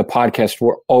we're doing the podcast,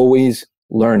 we're always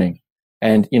learning.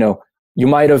 And, you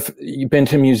might have been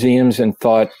to museums and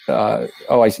thought,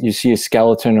 you see a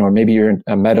skeleton, or maybe you're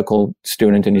a medical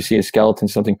student and you see a skeleton,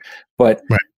 something. But,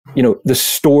 the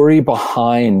story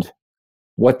behind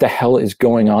what the hell is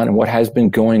going on and what has been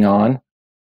going on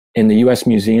in the U.S.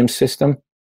 museum system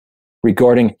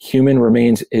regarding human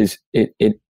remains is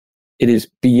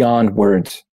beyond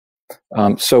words.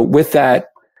 So with that,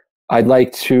 I'd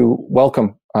like to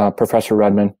welcome Professor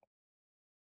Redman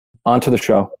onto the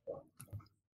show.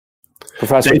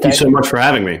 Professor, thank you so much for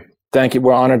having me. Thank you.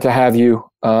 We're honored to have you.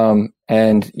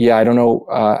 And yeah, I don't know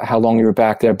how long you were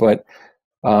back there, but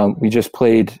we just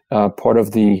played part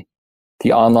of the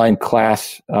online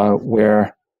class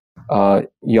where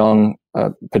young,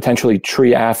 potentially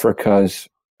Tree Africa's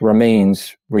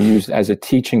remains were used as a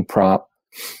teaching prop.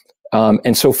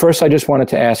 And so first, I just wanted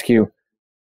to ask you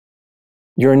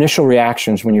your initial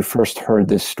reactions when you first heard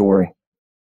this story.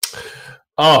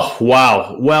 Oh,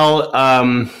 wow. Well,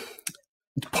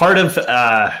 part of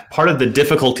the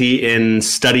difficulty in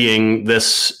studying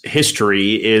this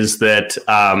history is that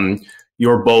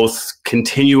you're both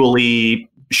continually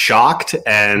shocked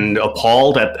and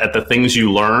appalled at the things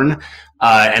you learn.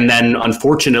 And then,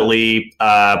 unfortunately,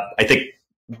 I think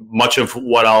much of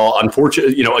what I'll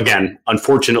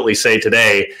unfortunately say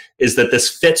today is that this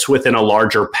fits within a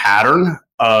larger pattern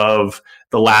of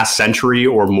the last century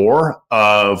or more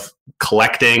of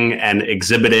collecting and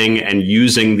exhibiting and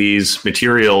using these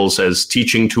materials as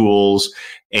teaching tools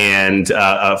and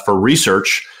for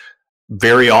research,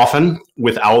 very often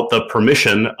without the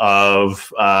permission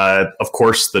of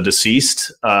course, the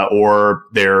deceased or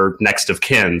their next of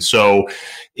kin. So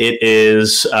it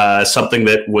is something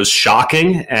that was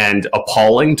shocking and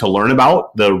appalling to learn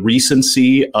about. The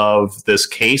recency of this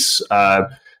case.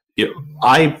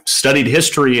 I studied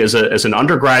history as an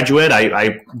undergraduate.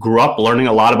 I grew up learning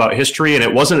a lot about history, and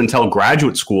it wasn't until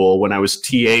graduate school when I was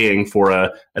TAing for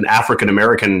an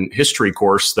African-American history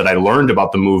course that I learned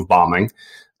about the MOVE bombing.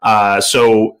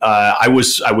 So I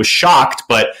was shocked,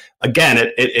 but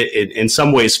again, it in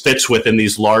some ways fits within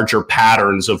these larger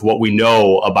patterns of what we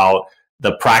know about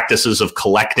the practices of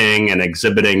collecting and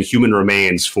exhibiting human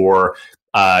remains for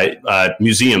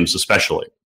museums, especially.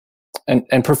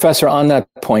 And Professor, on that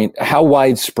point, how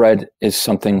widespread is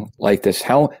something like this?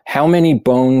 How many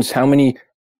bones, how many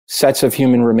sets of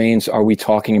human remains are we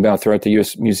talking about throughout the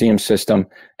U.S. museum system?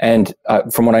 And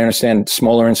from what I understand,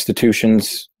 smaller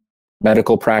institutions,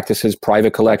 medical practices,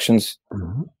 private collections?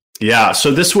 Yeah,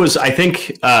 so this was, I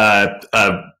think,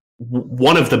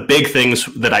 one of the big things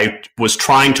that I was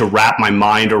trying to wrap my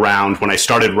mind around when I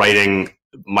started writing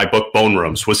my book, Bone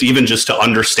Rooms, was even just to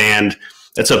understand.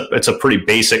 It's a pretty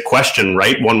basic question,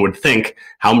 right? One would think,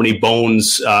 how many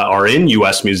bones are in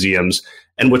U.S. museums?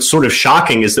 And what's sort of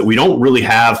shocking is that we don't really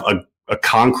have a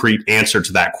concrete answer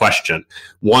to that question.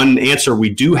 One answer we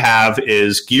do have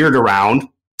is geared around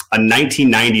a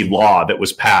 1990 law that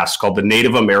was passed called the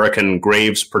Native American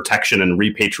Graves Protection and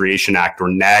Repatriation Act, or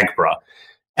NAGPRA.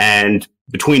 And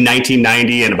between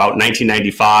 1990 and about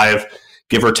 1995,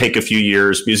 give or take a few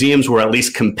years, museums were at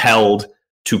least compelled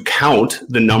to count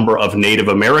the number of Native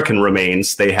American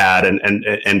remains they had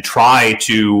and try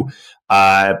to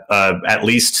at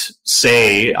least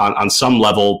say on some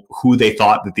level who they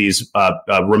thought that these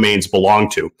remains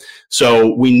belonged to.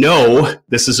 So we know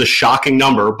this is a shocking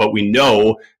number, but we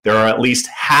know there are at least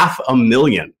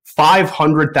 500,000,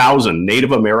 500,000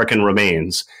 Native American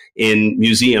remains in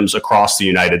museums across the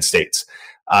United States.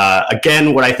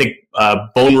 Again, what I think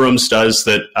Bone Rooms does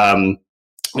that,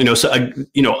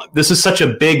 this is such a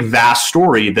big, vast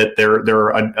story that there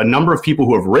are a number of people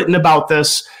who have written about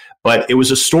this, but it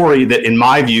was a story that, in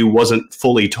my view, wasn't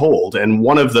fully told. And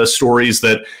one of the stories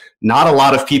that not a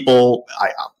lot of people,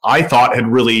 I thought, had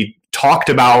really talked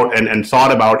about and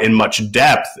thought about in much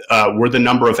depth were the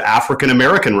number of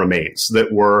African-American remains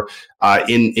that were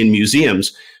in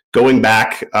museums, going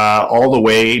back all the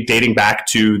way, dating back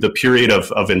to the period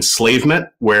of enslavement,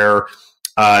 where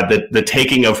the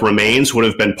taking of remains would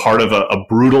have been part of a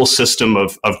brutal system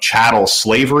of chattel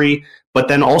slavery. But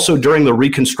then also during the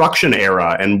Reconstruction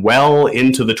era and well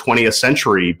into the 20th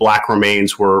century, Black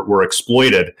remains were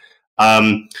exploited.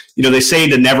 They say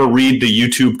to never read the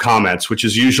YouTube comments, which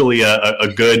is usually a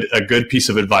good piece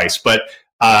of advice. But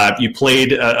you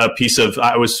played a piece of,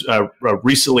 I was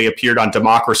recently appeared on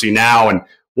Democracy Now! And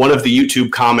one of the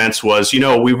YouTube comments was, we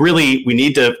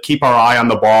need to keep our eye on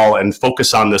the ball and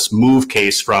focus on this MOVE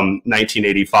case from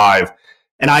 1985.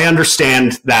 And I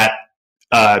understand that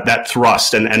that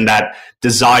thrust and that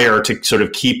desire to sort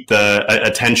of keep the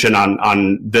attention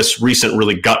on this recent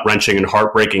really gut-wrenching and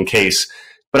heartbreaking case.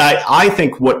 But I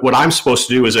think what I'm supposed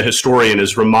to do as a historian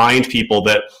is remind people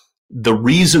that the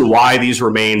reason why these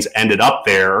remains ended up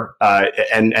there,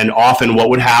 and often what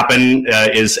would happen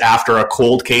is after a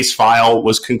cold case file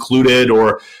was concluded,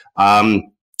 or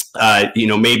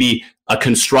maybe a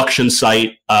construction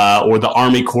site or the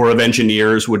Army Corps of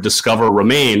Engineers would discover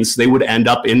remains, they would end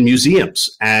up in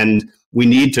museums. And we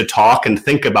need to talk and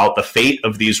think about the fate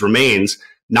of these remains,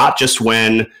 not just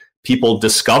when people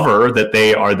discover that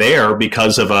they are there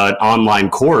because of an online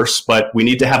course, but we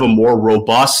need to have a more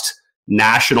robust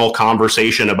national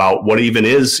conversation about what even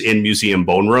is in museum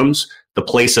bone rooms, the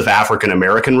place of African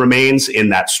American remains in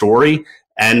that story,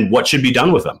 and what should be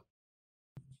done with them.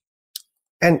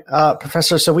 And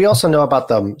Professor, so we also know about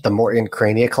the Morton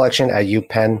Crania collection at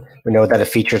UPenn. We know that it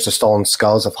features the stolen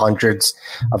skulls of hundreds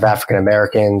of African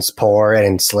Americans, poor and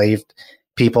enslaved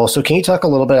people. So can you talk a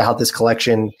little bit about how this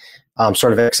collection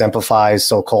sort of exemplifies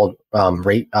so-called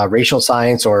racial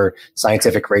science or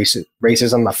scientific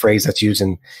racism, a phrase that's used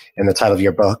in the title of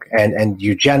your book, and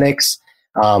eugenics,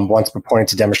 once purporting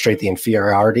to demonstrate the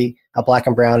inferiority of Black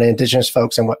and brown and indigenous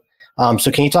folks? And what? So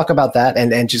can you talk about that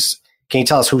and just can you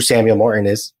tell us who Samuel Morton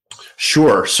is?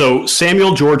 Sure. So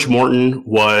Samuel George Morton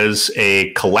was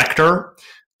a collector,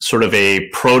 sort of a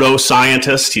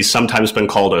proto-scientist. He's sometimes been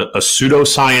called a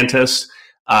pseudoscientist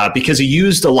because he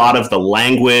used a lot of the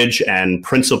language and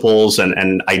principles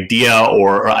and ideas,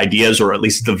 or at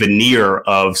least the veneer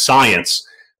of science,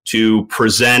 to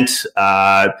present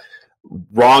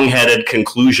wrong-headed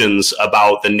conclusions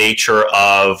about the nature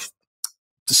of,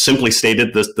 simply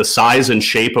stated, the size and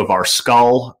shape of our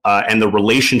skull and the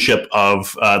relationship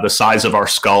of the size of our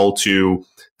skull to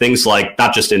things like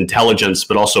not just intelligence,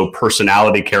 but also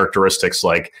personality characteristics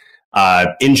like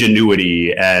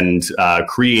ingenuity and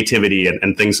creativity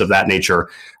and things of that nature.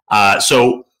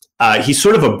 So he's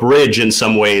sort of a bridge in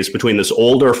some ways between this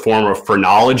older form of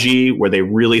phrenology, where they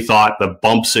really thought the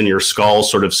bumps in your skull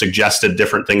sort of suggested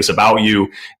different things about you,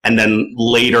 and then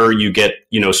later you get,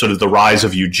 sort of the rise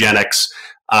of eugenics.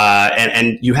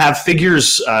 And you have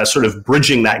figures sort of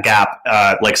bridging that gap,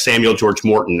 like Samuel George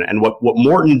Morton. And what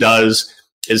Morton does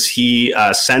is he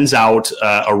sends out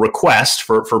a request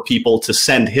for people to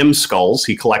send him skulls.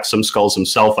 He collects some skulls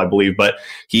himself, I believe, but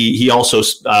he also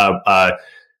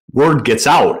word gets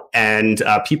out, and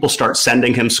people start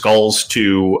sending him skulls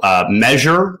to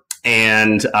measure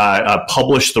and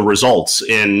publish the results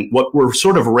in what were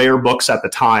sort of rare books at the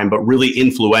time, but really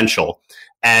influential.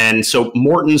 And so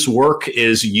Morton's work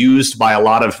is used by a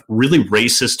lot of really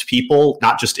racist people,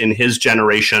 not just in his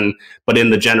generation, but in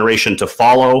the generation to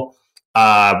follow,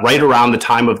 right around the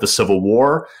time of the Civil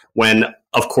War, when,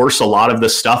 of course, a lot of the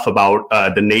stuff about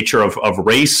the nature of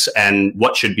race and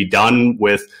what should be done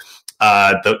with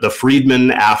the freedmen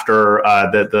after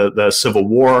the Civil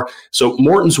War. So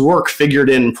Morton's work figured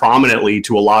in prominently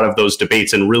to a lot of those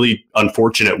debates in really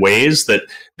unfortunate ways that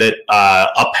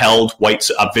upheld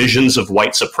visions of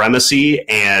white supremacy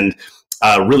and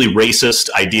really racist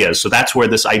ideas. So that's where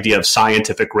this idea of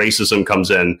scientific racism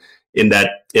comes in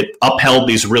that it upheld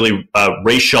these really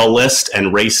racialist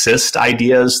and racist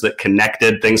ideas that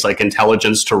connected things like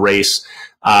intelligence to race,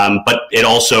 but it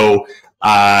also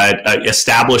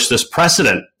established this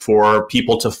precedent for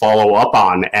people to follow up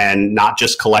on and not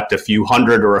just collect a few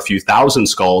hundred or a few thousand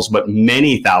skulls, but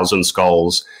many thousand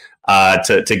skulls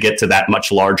to get to that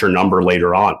much larger number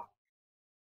later on.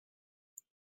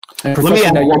 Let me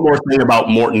add one more thing about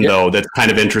Morton, though, that's kind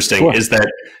of interesting, is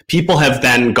that people have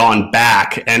then gone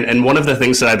back. And one of the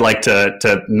things that I'd like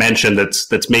to mention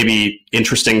that's maybe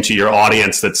interesting to your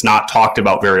audience that's not talked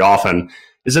about very often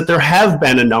is that there have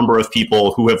been a number of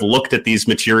people who have looked at these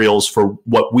materials for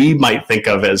what we might think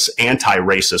of as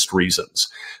anti-racist reasons.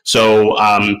 So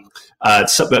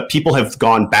people have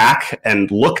gone back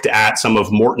and looked at some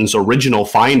of Morton's original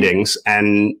findings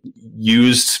and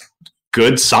used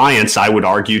good science, I would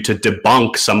argue, to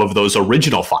debunk some of those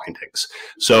original findings.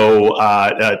 So,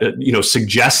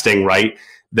 suggesting, right,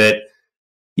 that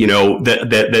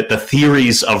that the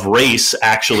theories of race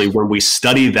actually, when we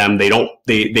study them, they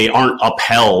aren't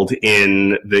upheld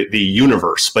in the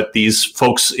universe. But these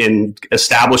folks in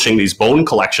establishing these bone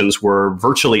collections were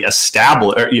virtually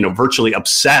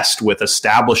obsessed with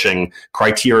establishing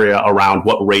criteria around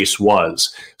what race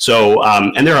was. So,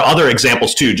 and there are other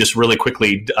examples too. Just really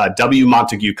quickly, W.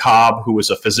 Montague Cobb, who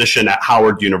was a physician at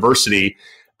Howard University,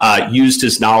 used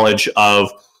his knowledge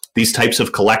of these types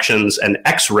of collections and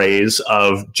x-rays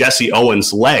of Jesse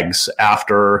Owens' legs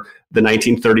after the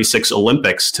 1936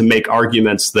 Olympics to make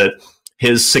arguments that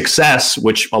his success,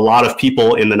 which a lot of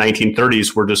people in the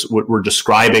 1930s were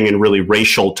describing in really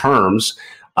racial terms,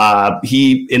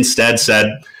 he instead said,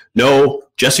 no,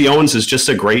 Jesse Owens is just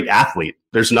a great athlete.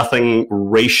 There's nothing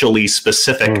racially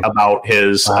specific about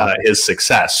his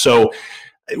success. So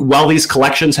while these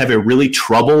collections have a really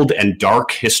troubled and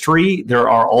dark history,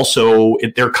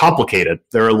 they're complicated.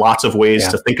 There are lots of ways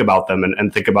to think about them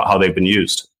and think about how they've been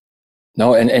used.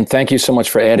 No, and thank you so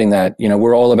much for adding that.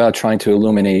 We're all about trying to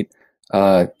illuminate,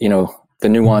 the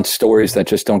nuanced stories that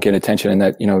just don't get attention, and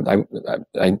that,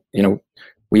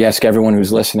 we ask everyone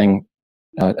who's listening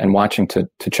and watching to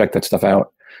check that stuff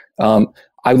out.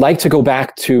 I'd like to go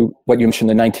back to what you mentioned,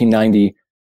 the 1990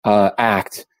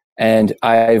 Act. And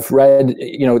I've read,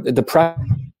 the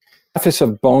preface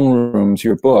of Bone Rooms,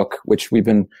 your book, which we're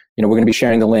going to be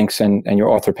sharing the links and your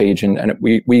author page. And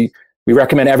we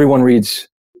recommend everyone reads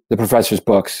the professor's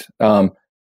books.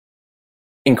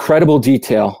 Incredible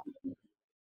detail,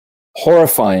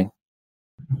 horrifying.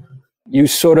 You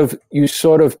sort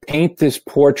of paint this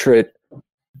portrait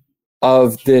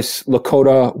of this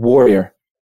Lakota warrior,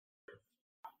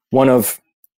 one of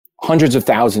hundreds of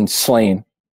thousands slain.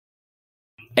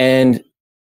 And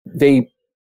they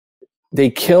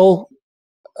kill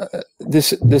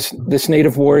this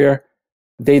native warrior.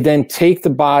 They then take the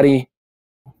body,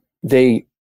 they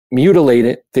mutilate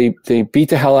it, they beat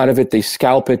the hell out of it, they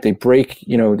scalp it, they break,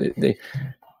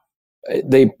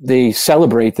 they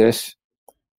celebrate this,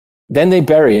 then they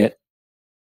bury it,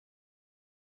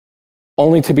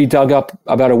 only to be dug up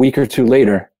about a week or two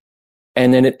later,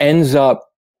 and then it ends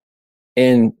up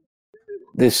in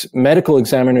this medical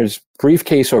examiner's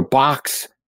briefcase or box,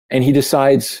 and he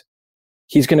decides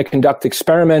he's going to conduct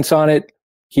experiments on it.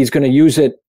 He's going to use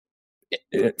it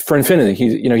for infinity.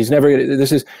 He's never.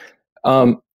 This is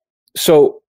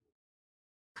so.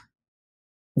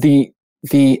 The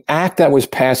act that was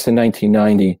passed in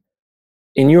 1990,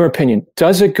 in your opinion,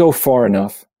 does it go far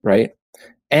enough, right?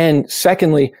 And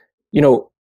secondly,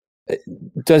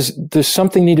 does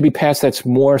something need to be passed that's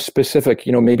more specific?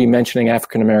 Maybe mentioning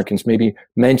African Americans, maybe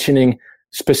mentioning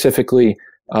specifically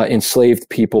enslaved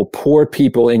people, poor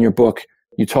people. In your book,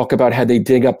 you talk about how they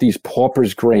dig up these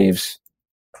paupers' graves.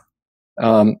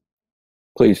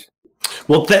 Please.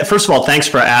 Well, first of all, thanks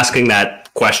for asking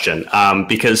that question,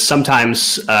 because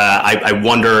sometimes I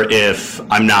wonder if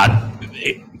I'm not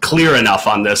clear enough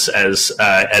on this as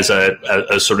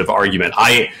a sort of argument.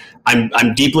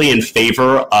 I'm deeply in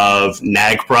favor of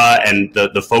NAGPRA and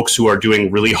the folks who are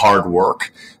doing really hard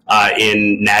work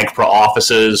in NAGPRA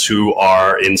offices, who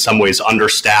are in some ways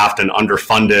understaffed and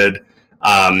underfunded.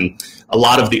 A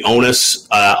lot of the onus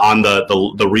on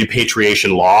the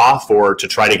repatriation law to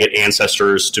try to get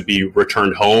ancestors to be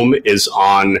returned home is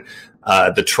on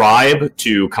the tribe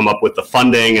to come up with the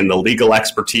funding and the legal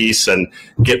expertise and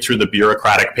get through the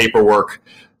bureaucratic paperwork.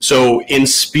 So in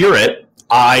spirit,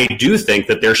 I do think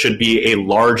that there should be a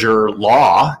larger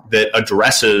law that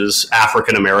addresses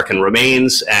African American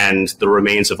remains and the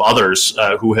remains of others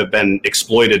who have been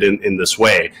exploited in this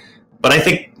way. But I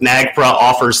think NAGPRA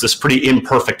offers this pretty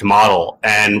imperfect model,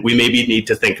 and we maybe need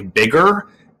to think bigger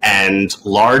and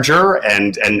larger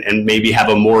and maybe have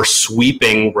a more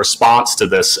sweeping response to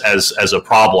this as a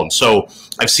problem. So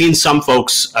I've seen some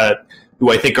folks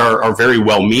who I think are very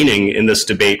well-meaning in this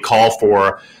debate call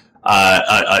for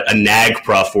a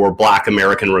NAGPRA for Black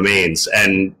American remains.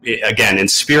 And again, in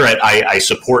spirit, I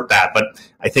support that. But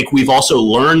I think we've also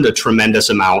learned a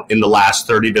tremendous amount in the last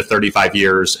 30 to 35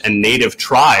 years. And Native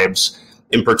tribes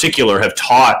in particular have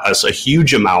taught us a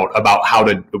huge amount about how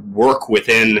to work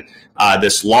within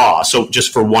this law. So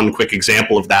just for one quick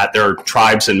example of that, there are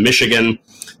tribes in Michigan,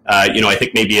 I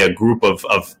think maybe a group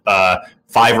of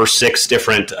 5 or 6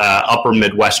 different upper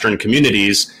Midwestern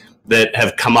communities that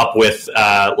have come up with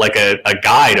like a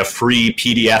guide, a free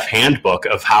PDF handbook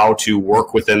of how to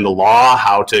work within the law,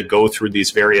 how to go through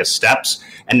these various steps.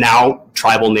 And now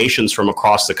tribal nations from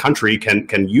across the country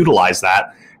can utilize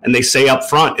that. And they say up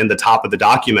front in the top of the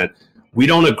document, we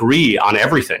don't agree on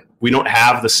everything. We don't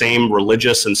have the same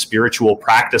religious and spiritual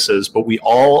practices, but we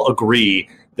all agree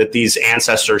that these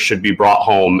ancestors should be brought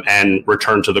home and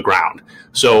returned to the ground.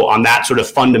 So on that sort of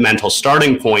fundamental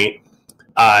starting point,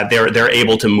 they're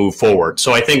able to move forward.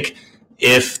 So I think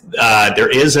if there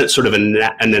is a sort of an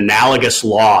analogous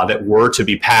law that were to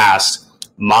be passed,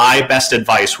 my best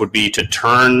advice would be to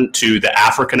turn to the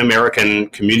African American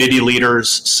community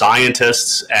leaders,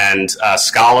 scientists, and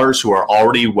scholars who are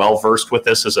already well versed with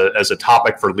this as a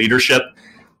topic for leadership.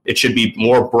 It should be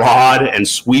more broad and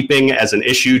sweeping as an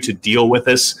issue to deal with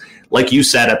this, like you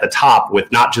said at the top,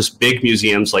 with not just big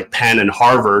museums like Penn and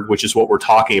Harvard, which is what we're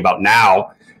talking about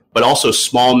now, but also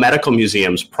small medical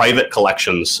museums, private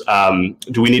collections.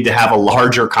 Do we need to have a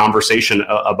larger conversation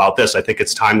about this? I think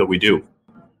it's time that we do.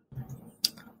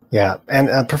 Yeah.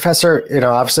 And Professor,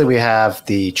 obviously we have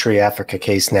the Tree Africa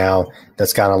case now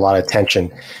that's gotten a lot of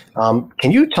attention.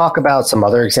 Can you talk about some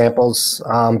other examples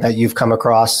that you've come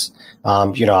across,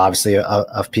 obviously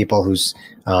of people whose,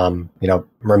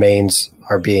 remains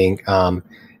are being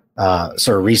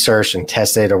sort of researched and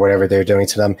tested or whatever they're doing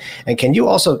to them? And can you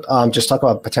also just talk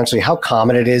about potentially how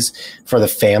common it is for the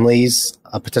families,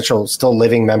 potential still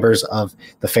living members of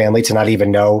the family, to not even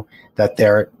know that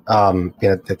they're,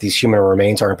 that these human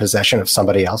remains are in possession of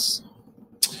somebody else?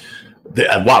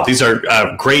 Wow, these are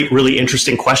great, really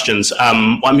interesting questions.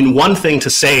 One thing to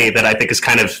say that I think is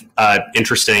kind of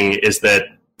interesting is that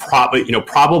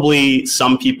probably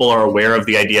some people are aware of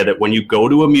the idea that when you go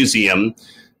to a museum,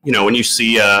 when you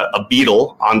see a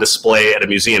beetle on display at a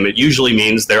museum, it usually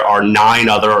means there are 9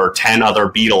 other or 10 other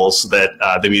beetles that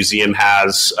the museum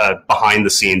has behind the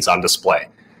scenes on display.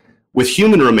 With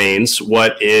human remains,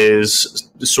 what is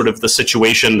sort of the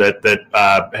situation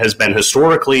that has been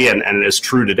historically and is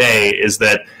true today is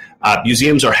that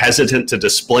museums are hesitant to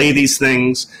display these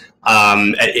things.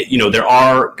 There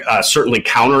are certainly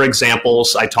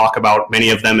counterexamples. I talk about many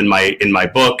of them in my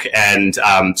book, and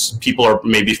people are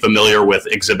maybe familiar with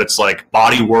exhibits like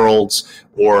Body Worlds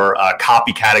or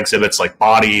copycat exhibits like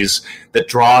Bodies that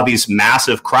draw these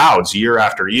massive crowds year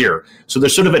after year. So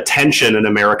there's sort of a tension in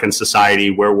American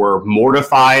society where we're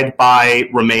mortified by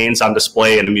remains on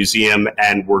display in a museum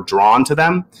and we're drawn to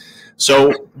them.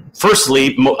 So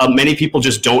firstly, many people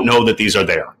just don't know that these are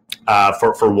there.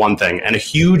 For one thing. And a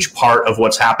huge part of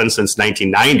what's happened since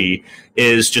 1990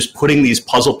 is just putting these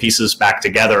puzzle pieces back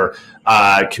together.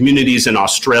 Communities in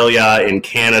Australia, in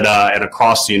Canada, and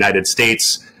across the United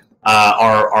States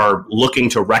are looking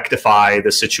to rectify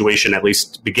the situation, at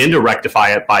least begin to rectify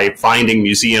it by finding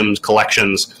museums,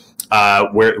 collections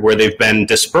where they've been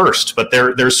dispersed. But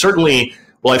there's certainly,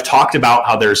 I've talked about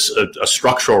how there's a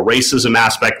structural racism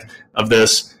aspect of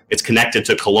this. It's connected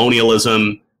to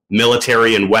colonialism,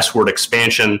 military and westward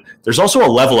expansion. There's also a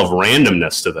level of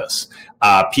randomness to this.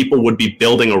 People would be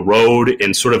building a road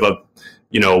in sort of a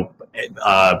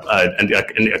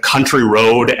country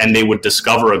road, and they would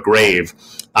discover a grave.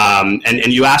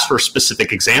 And you ask for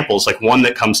specific examples, like one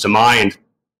that comes to mind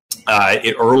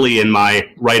early in my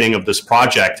writing of this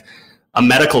project. A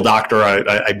medical doctor,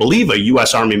 I believe a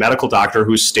U.S. Army medical doctor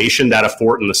who's stationed at a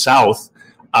fort in the South,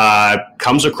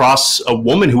 comes across a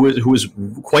woman who was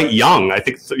quite young, I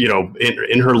think,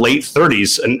 in her late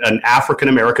 30s, an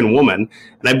African-American woman.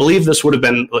 And I believe this would have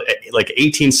been like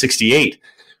 1868.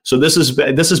 So this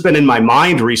has been in my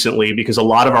mind recently because a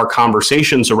lot of our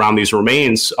conversations around these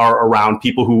remains are around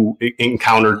people who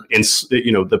encountered,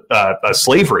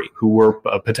 slavery, who were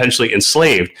potentially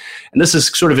enslaved. And this is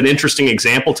sort of an interesting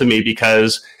example to me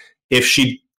because if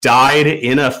she died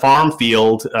in a farm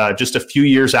field just a few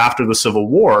years after the Civil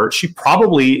War, she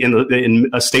probably in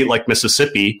a state like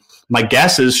Mississippi, my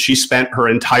guess is she spent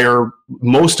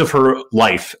most of her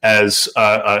life as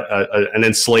an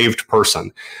enslaved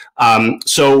person.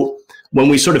 So when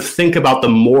we sort of think about the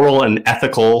moral and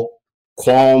ethical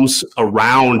qualms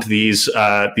around these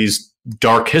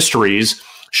dark histories,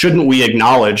 shouldn't we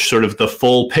acknowledge sort of the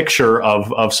full picture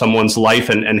of someone's life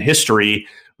and history,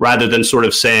 rather than sort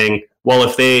of saying, well,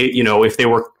 if they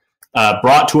were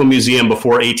brought to a museum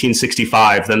before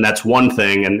 1865, then that's one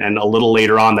thing, and a little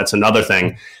later on, that's another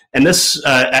thing. And this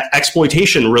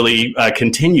exploitation really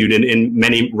continued in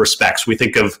many respects. We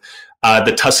think of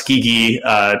the Tuskegee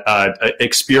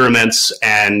experiments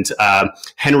and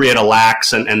Henrietta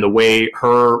Lacks and the way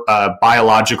her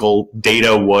biological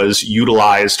data was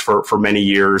utilized for many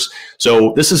years.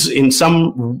 So this is in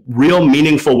some real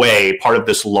meaningful way part of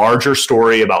this larger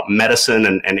story about medicine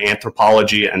and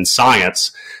anthropology and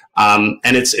science. And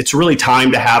it's really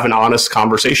time to have an honest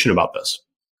conversation about this.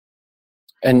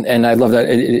 And I love that.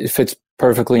 It fits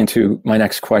perfectly into my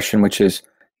next question, which is,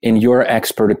 in your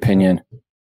expert opinion,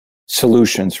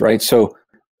 solutions, right? So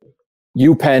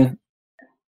UPenn,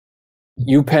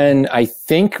 I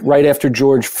think right after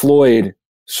George Floyd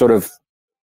sort of,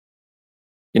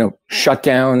 shut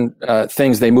down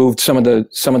things. They moved some of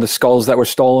the skulls that were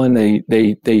stolen.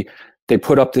 They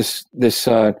put up this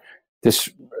I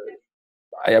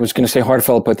was going to say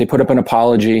heartfelt, but they put up an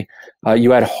apology.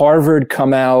 You had Harvard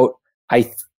come out,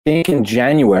 I think in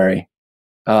January,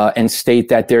 and state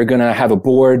that they're going to have a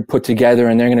board put together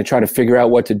and they're going to try to figure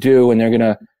out what to do. And they're going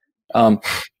to,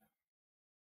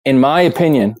 in my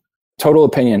opinion, total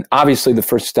opinion, obviously the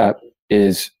first step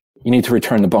is you need to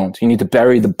return the bones. You need to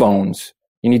bury the bones.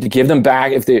 You need to give them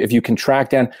back if you can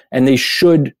track down, and they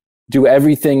should do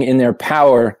everything in their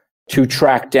power to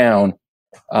track down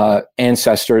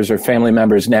ancestors or family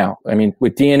members now. I mean,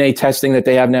 with DNA testing that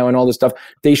they have now and all this stuff,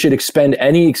 they should expend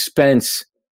any expense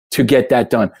to get that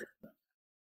done.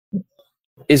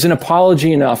 Is an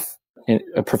apology enough,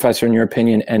 Professor, in your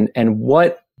opinion? And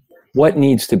what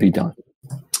needs to be done?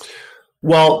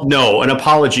 Well, no, an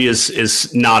apology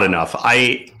is not enough.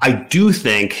 I do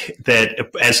think that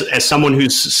as someone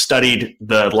who's studied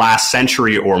the last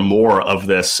century or more of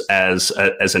this as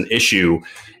an issue,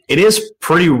 it is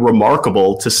pretty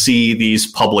remarkable to see these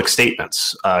public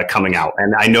statements coming out.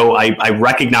 And I know I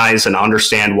recognize and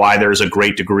understand why there's a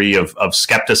great degree of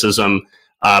skepticism.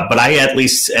 But I at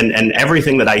least, and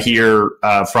everything that I hear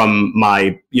from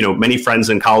my, many friends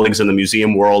and colleagues in the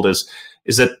museum world is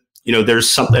that,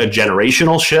 there's a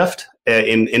generational shift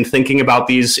in thinking about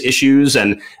these issues.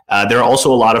 And there are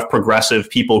also a lot of progressive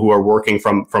people who are working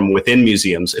from within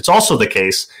museums. It's also the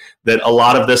case that a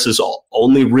lot of this has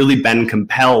only really been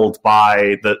compelled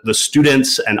by the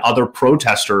students and other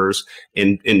protesters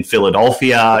in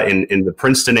Philadelphia, in the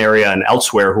Princeton area and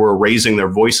elsewhere who are raising their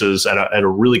voices at a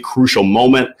really crucial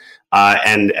moment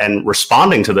and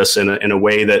responding to this in a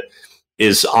way that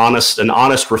is an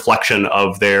honest reflection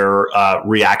of their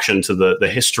reaction to the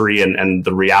history and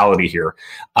the reality here.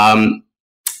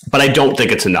 But I don't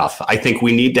think it's enough. I think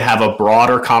we need to have a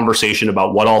broader conversation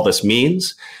about what all this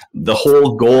means. The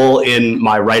whole goal in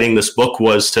my writing this book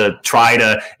was to try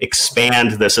to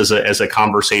expand this as a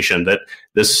conversation, that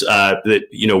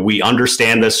we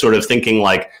understand this sort of thinking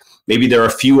like maybe there are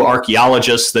a few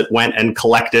archaeologists that went and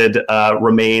collected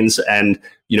remains, and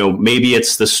maybe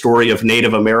it's the story of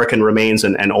Native American remains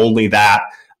and only that.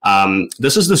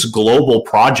 This is this global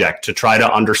project to try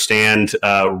to understand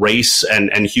race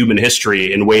and human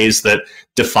history in ways that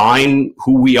define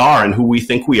who we are and who we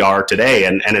think we are today.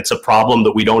 And it's a problem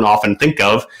that we don't often think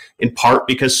of, in part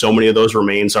because so many of those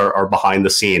remains are behind the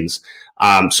scenes.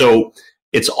 So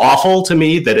it's awful to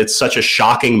me that it's such a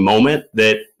shocking moment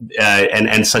that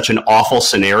and such an awful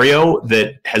scenario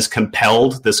that has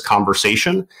compelled this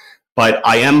conversation. But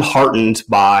I am heartened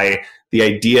by the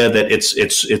idea that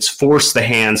it's forced the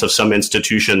hands of some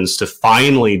institutions to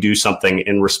finally do something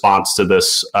in response to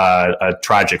this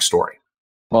tragic story.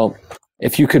 Well,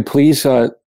 if you could please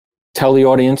tell the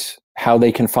audience how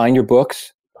they can find your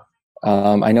books.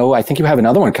 I think you have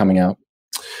another one coming out.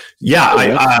 Yeah,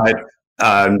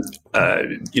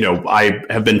 I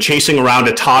have been chasing around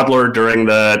a toddler during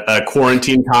the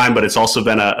quarantine time, but it's also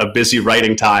been a busy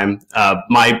writing time.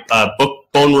 My book,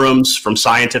 Bone Rooms, From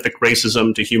Scientific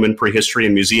Racism to Human Prehistory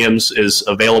in Museums, is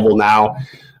available now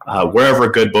wherever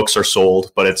good books are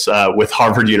sold, but it's with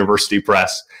Harvard University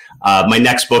Press. My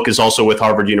next book is also with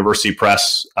Harvard University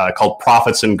Press called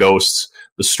Prophets and Ghosts,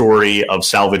 the story of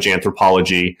salvage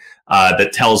anthropology,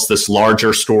 that tells this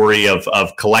larger story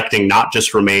of collecting not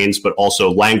just remains, but also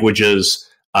languages,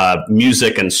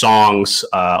 music and songs,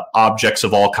 objects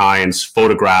of all kinds,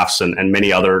 photographs, and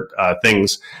many other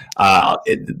things.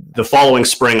 The following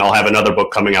spring, I'll have another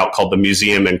book coming out called The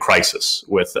Museum in Crisis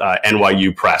with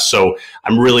NYU Press. So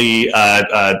I'm really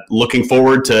looking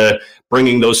forward to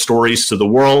bringing those stories to the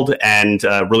world, and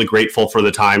really grateful for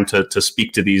the time to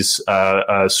speak to these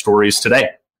stories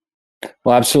today.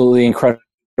 Well, absolutely incredible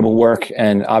work.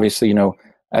 And obviously,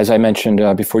 as I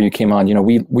mentioned before you came on,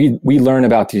 we learn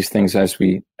about these things as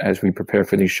we prepare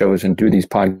for these shows and do these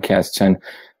podcasts.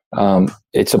 And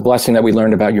it's a blessing that we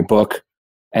learned about your book.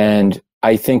 And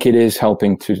I think it is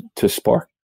helping to spark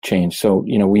change. So,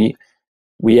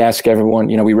 we ask everyone,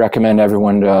 we recommend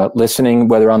everyone listening,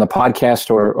 whether on the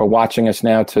podcast or watching us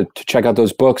now, to check out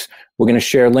those books. We're going to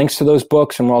share links to those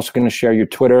books, and we're also going to share your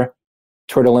Twitter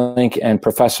link. And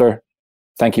Professor,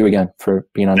 thank you again for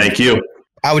being on. Thank you.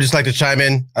 I would just like to chime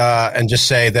in and just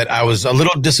say that I was a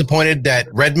little disappointed that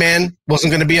Redman wasn't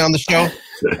going to be on the show,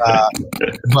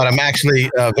 but I'm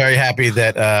actually very happy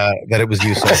that it was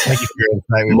you. So thank you for your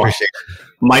insight. We appreciate it.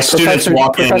 My students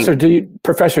walk in.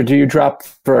 Professor, do you drop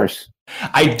verse?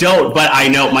 I don't, but I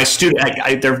know my student.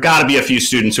 There've got to be a few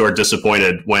students who are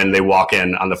disappointed when they walk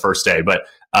in on the first day, but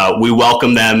we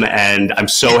welcome them, and I'm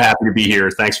so happy to be here.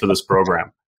 Thanks for this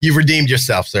program. You've redeemed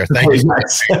yourself, sir. Thank you.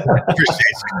 Appreciate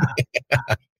you.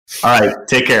 All right.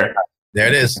 Take care. There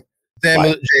it is.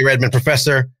 Samuel J. Redmond,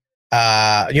 professor,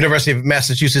 University of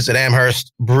Massachusetts at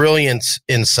Amherst. Brilliant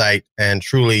insight, and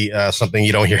truly something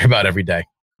you don't hear about every day.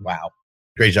 Wow.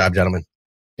 Great job, gentlemen.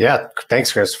 Yeah.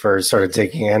 Thanks, Chris, for sort of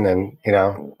taking in and,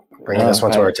 bringing this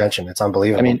one to our attention. It's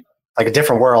unbelievable. I mean, like a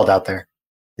different world out there.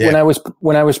 Yeah.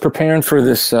 When I was preparing for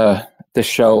this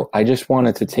show, I just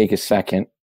wanted to take a second,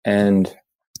 and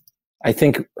I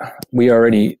think we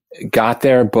already got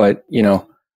there, but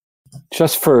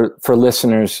just for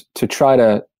listeners to try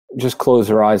to just close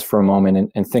their eyes for a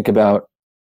moment and think about,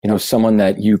 someone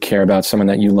that you care about, someone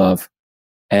that you love,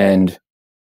 and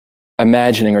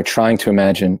imagining or trying to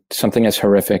imagine something as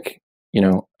horrific,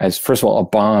 as first of all, a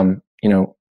bomb,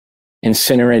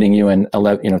 incinerating you and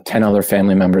 10 other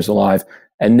family members alive.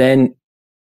 And then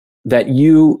that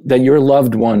your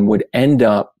loved one would end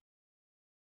up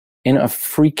in a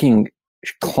freaking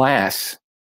class,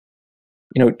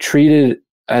 treated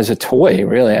as a toy,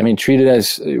 really. I mean, treated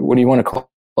as, what do you want to call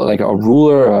it? Like a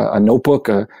ruler, a notebook,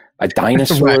 a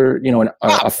dinosaur, right.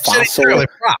 A fossil.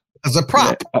 As a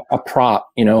prop. A prop,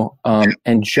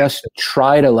 and just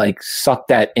try to suck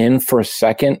that in for a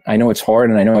second. I know it's hard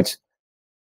and I know it's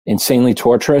insanely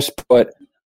torturous, but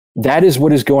that is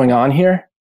what is going on here.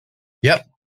 Yep.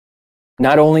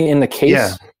 Not only in the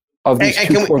case of these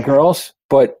two poor girls,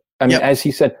 but I mean, as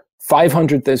he said,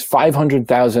 there's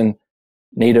 500,000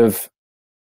 Native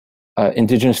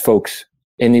indigenous folks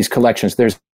in these collections.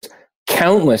 There's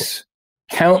countless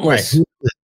right.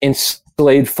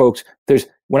 enslaved folks.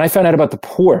 When I found out about the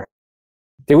poor,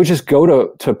 they would just go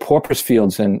to paupers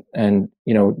fields and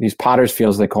these potters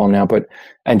fields they call them now,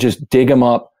 and just dig them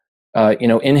up.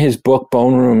 In his book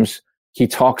Bone Rooms, he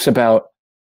talks about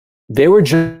they were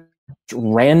just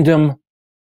random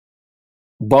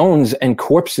bones and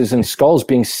corpses and skulls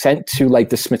being sent to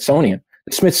the Smithsonian.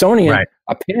 The Smithsonian right.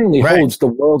 apparently right. holds the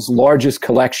world's largest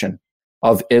collection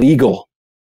of illegally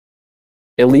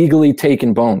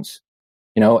taken bones,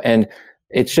 and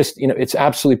it's just, it's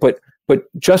absolutely, but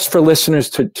just for listeners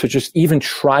to just even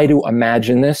try to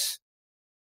imagine this.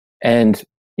 And,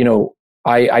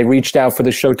 I reached out for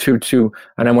the show too,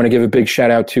 and I want to give a big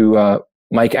shout out to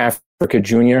Mike Africa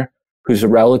Jr., who's a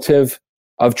relative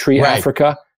of Tree right.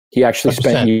 Africa. He actually 100%.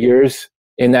 Spent years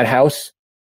in that house.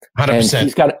 100%.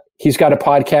 And he's got a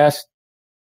podcast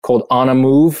called On a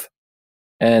Move.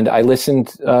 And I listened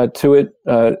to it,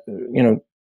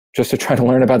 just to try to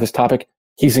learn about this topic.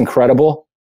 He's incredible.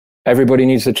 Everybody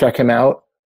needs to check him out.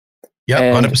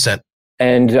 Yeah, 100%.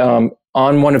 And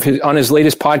on his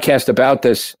latest podcast about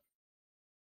this,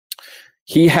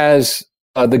 he has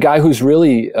the guy who's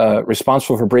really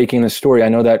responsible for breaking this story. I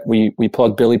know that we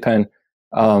plug Billy Penn,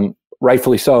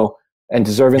 rightfully so and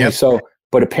deservingly so.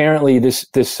 But apparently, this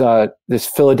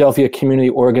Philadelphia community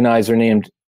organizer named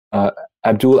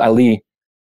Abdul Ali,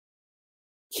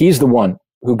 he's the one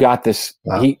who got this.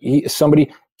 Wow.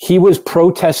 He was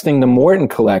protesting the Morton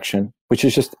collection, which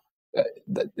is just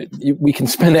we can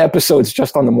spend episodes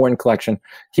just on the Morton collection.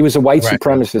 He was a white right.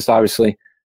 supremacist, obviously,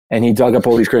 and he dug up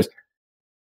all these crates.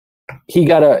 He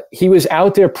was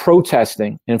out there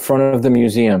protesting in front of the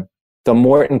museum, the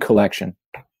Morton collection.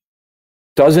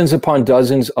 Dozens upon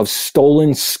dozens of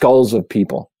stolen skulls of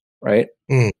people, right?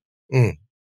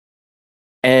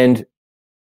 And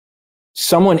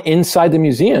someone inside the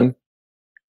museum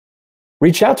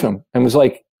reached out to him and was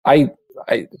like, I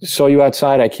saw you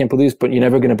outside. I can't believe this, but you're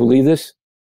never going to believe this.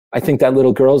 I think that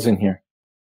little girl's in here.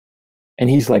 And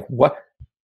he's like, what?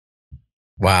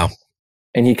 Wow.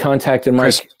 And he contacted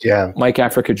Mike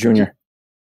Africa Jr.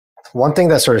 One thing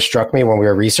that sort of struck me when we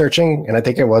were researching, and I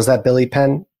think it was that Billy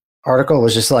Penn article,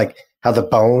 was just how the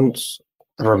bones,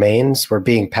 the remains were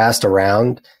being passed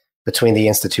around between the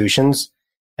institutions,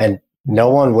 and no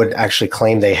one would actually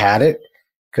claim they had it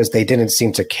because they didn't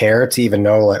seem to care to even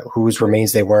know whose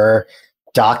remains they were,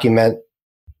 document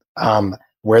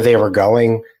where they were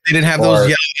going. They didn't have those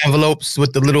yellow envelopes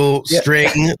with the little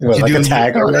string with a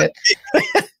tag on it.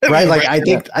 Right,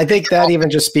 I think that even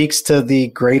just speaks to the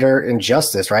greater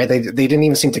injustice, right? They didn't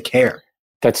even seem to care.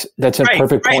 That's a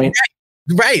perfect point.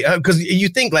 Right, because you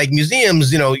think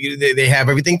museums, they have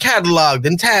everything cataloged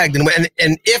and tagged,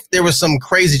 and if there was some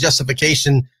crazy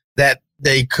justification that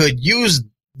they could use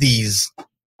these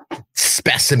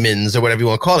specimens or whatever you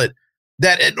want to call it,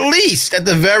 that at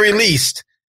the very least,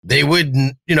 they would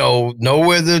know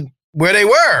where they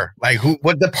were,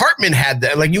 what department had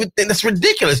that. You would think that's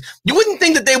ridiculous. You wouldn't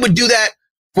think that they would do that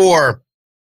for,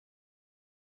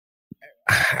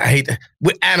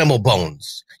 with animal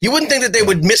bones. You wouldn't think that they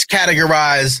would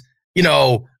miscategorize,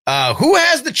 who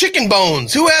has the chicken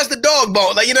bones, who has the dog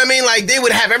bone. You know what I mean? They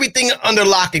would have everything under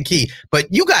lock and key.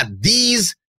 But you got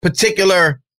these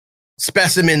particular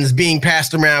specimens being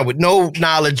passed around with no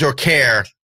knowledge or care.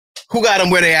 Who got them,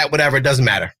 where they at, whatever, it doesn't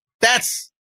matter.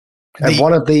 That's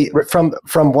one of the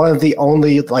from one of the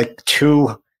only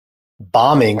two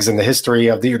bombings in the history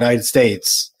of the United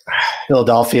States,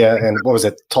 Philadelphia and what was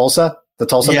it, Tulsa? The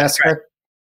Tulsa massacre.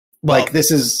 Right. Well,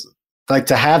 this is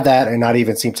to have that and not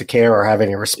even seem to care or have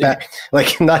any respect,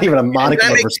 not even a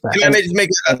modicum of respect. Can I just make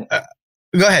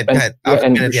Go ahead.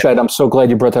 And Rashad, I'm so glad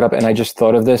you brought that up. And I just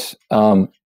thought of this. Rashad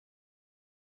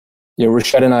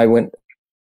and I went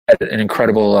at an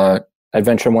incredible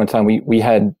adventure one time. We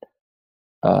had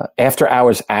after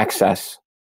hours access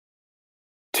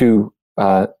to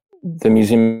the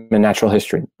Museum of Natural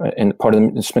History and part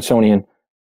of the Smithsonian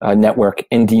network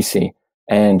in DC.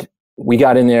 And we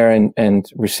got in there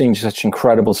and we're seeing such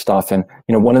incredible stuff. And,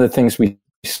 one of the things we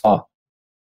saw,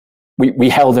 we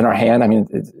held in our hand. I mean,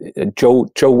 Joe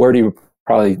Wordy would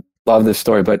probably love this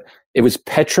story, but it was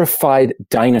petrified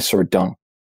dinosaur dung.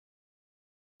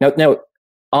 Now,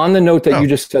 on the note that you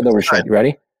just said, though, Rashad, you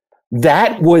ready?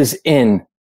 That was in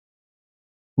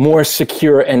more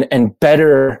secure and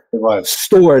better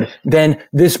stored than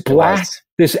this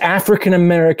this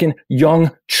African-American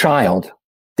young child.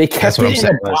 They kept it in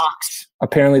a box.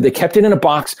 Apparently, they kept it in a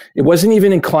box. It wasn't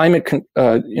even in climate,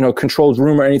 controlled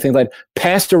room or anything like that.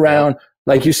 Passed around,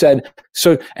 like you said.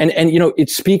 So, and it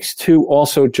speaks to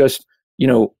also just,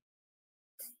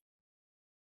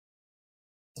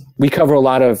 we cover a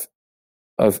lot of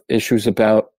issues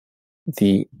about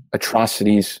the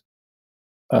atrocities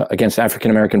against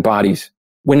African-American bodies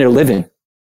when they're living.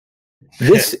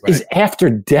 This is after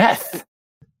death.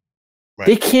 Right.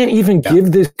 They can't even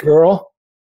give this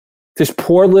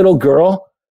poor little girl,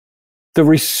 the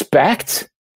respect.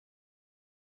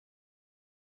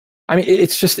 I mean,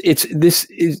 it's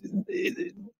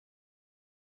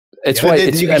why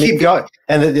you keep going.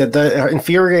 And the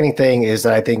infuriating thing is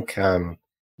that I think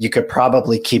you could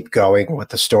probably keep going with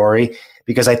the story,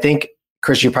 because I think,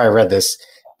 Chris, you probably read this,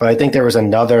 but I think there was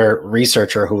another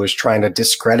researcher who was trying to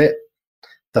discredit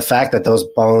the fact that those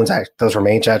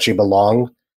remains actually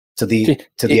belong to the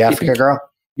African girl.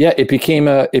 Yeah, it became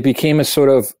a sort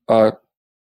of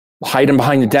hiding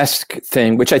behind the desk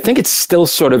thing, which I think it still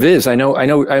sort of is. I know.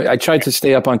 I tried to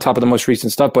stay up on top of the most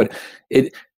recent stuff, but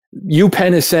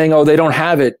UPenn is saying, oh, they don't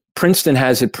have it. Princeton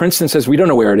has it. Princeton says, we don't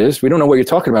know where it is. We don't know what you're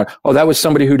talking about. Oh, that was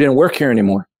somebody who didn't work here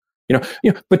anymore.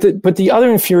 But the other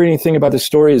infuriating thing about the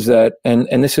story is that,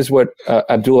 and this is what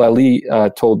Abdul Ali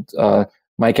told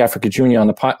Mike Africa Jr.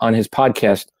 on his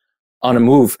podcast On a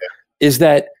Move, is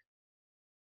that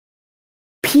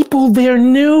people there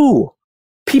knew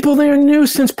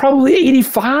since probably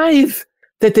 85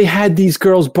 that they had these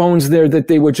girls' bones there, that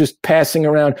they were just passing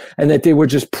around and that they were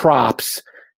just props.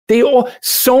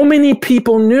 So many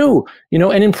people knew,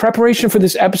 and in preparation for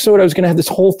this episode, I was going to have this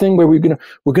whole thing where we're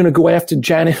going to go after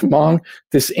Janet Mong,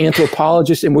 this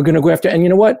anthropologist, and we're going to go after, and you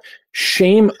know what?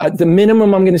 Shame, the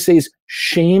minimum I'm going to say is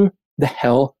shame the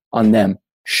hell on them.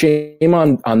 Shame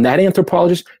on that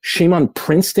anthropologist. Shame on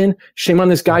Princeton. Shame on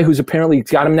this guy who's apparently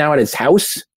got him now at his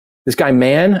house. This guy,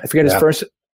 I forget his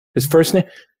first name.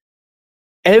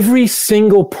 Every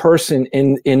single person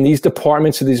in these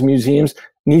departments of these museums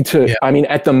need to, I mean,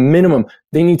 at the minimum,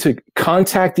 they need to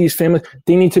contact these families.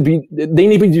 They need to be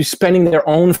spending their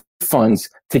own funds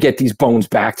to get these bones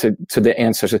back to the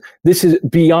ancestors. This is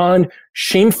beyond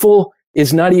shameful,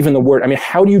 is not even the word. I mean,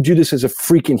 how do you do this as a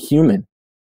freaking human?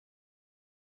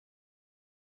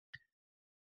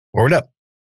 Word up.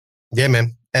 Yeah,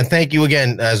 man. And thank you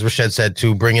again, as Rashad said,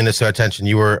 to bringing this to our attention.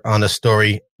 You were on a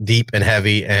story deep and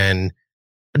heavy, and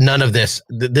none of this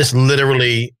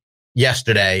literally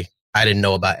yesterday, I didn't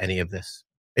know about any of this,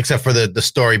 except for the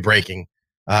story breaking,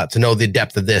 to know the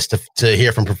depth of this, to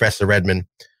hear from Professor Redmond.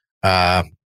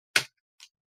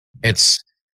 It's,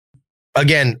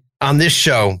 again, on this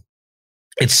show,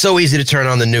 it's so easy to turn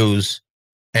on the news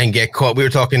and get caught. We were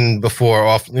talking before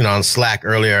on Slack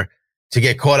earlier, to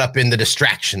get caught up in the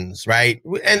distractions, right?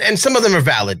 And some of them are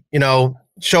valid,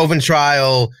 Chauvin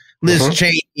trial, Liz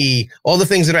Cheney, all the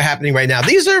things that are happening right now.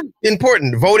 These are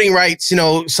important. Voting rights,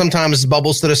 sometimes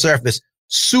bubbles to the surface.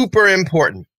 Super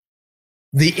important.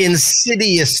 The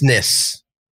insidiousness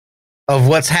of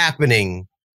what's happening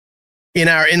in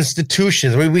our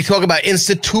institutions. We talk about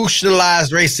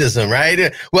institutionalized racism,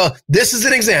 right? Well, this is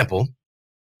an example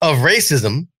of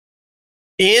racism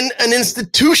in an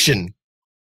institution.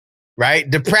 Right,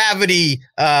 depravity.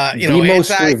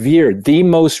 The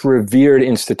most revered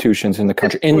institutions in the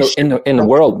country, in the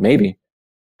world, maybe.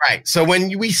 Right. So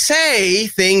when we say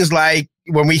things like,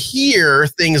 when we hear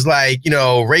things like,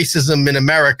 racism in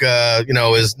America,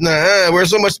 is we're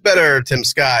so much better, Tim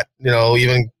Scott.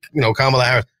 Even Kamala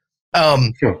Harris.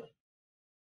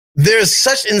 There's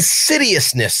such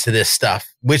insidiousness to this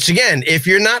stuff. Which again, if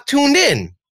you're not tuned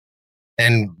in.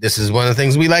 And this is one of the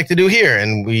things we like to do here,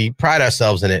 and we pride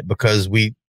ourselves in it because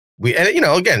we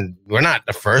again, we're not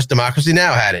the first. Democracy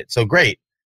Now! Had it, so great.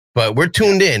 But we're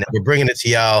tuned in. We're bringing it to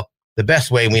y'all the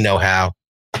best way we know how,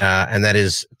 and that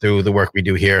is through the work we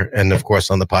do here and, of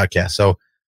course, on the podcast. So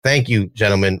Thank you,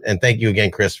 gentlemen, and thank you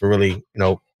again, Chris, for really,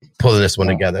 pulling this one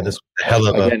together. This hell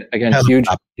of huge.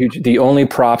 The only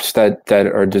props that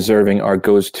are deserving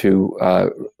goes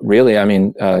to really. I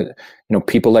mean,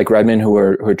 people like Redmond who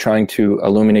are trying to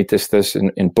illuminate this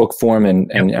in book form,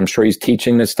 and I'm sure he's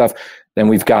teaching this stuff. Then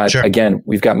we've got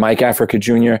Mike Africa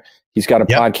Jr. He's got a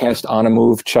podcast On a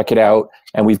Move. Check it out.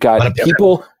 And we've got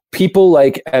people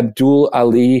like Abdul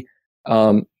Ali.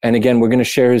 And again, we're going to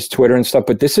share his Twitter and stuff.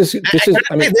 But this is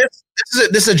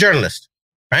a journalist,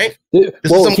 right? He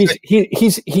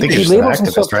labels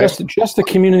himself just a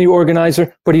community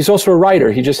organizer, but he's also a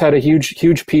writer. He just had a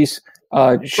huge piece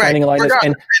shining a light.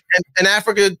 And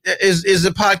Africa is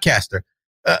a podcaster.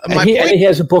 And he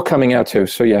has a book coming out too.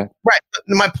 So yeah. Right.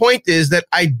 My point is that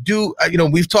I do,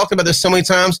 we've talked about this so many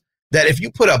times that if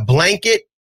you put a blanket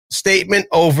statement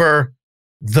over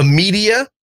the media,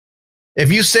 if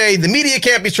you say the media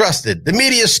can't be trusted, the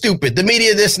media is stupid, the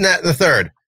media this and that and the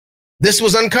third, this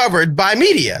was uncovered by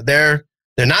media. They're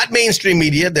not mainstream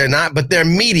media. But they're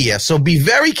media. So be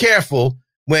very careful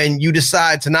when you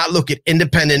decide to not look at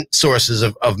independent sources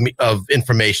of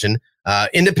information,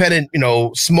 independent,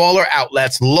 smaller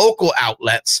outlets, local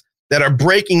outlets that are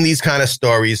breaking these kind of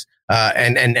stories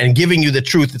and giving you the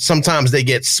truth that sometimes they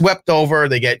get swept over,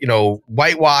 they get,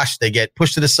 whitewashed, they get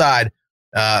pushed to the side.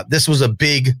 This was a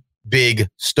big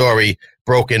story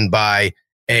broken by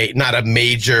not a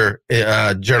major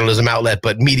journalism outlet,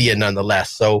 but media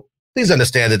nonetheless. So please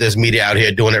understand that there's media out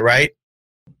here doing it right.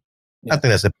 I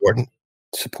think that's important.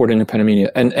 Support independent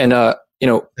media. And I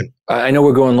know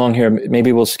we're going long here.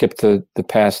 Maybe we'll skip the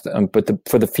past, but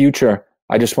for the future,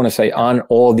 I just want to say on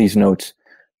all these notes,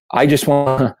 I just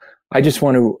want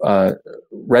to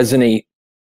resonate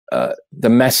the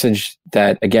message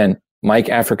that, again, Mike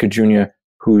Africa Jr.,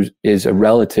 who is a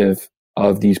relative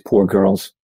of these poor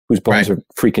girls whose bones are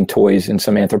freaking toys in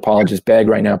some anthropologist's bag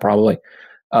right now, probably.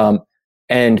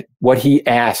 And what he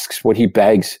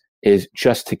begs is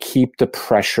just to keep the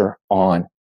pressure on,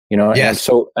 Yes.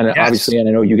 Obviously, and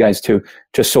I know you guys too,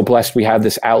 just so blessed we have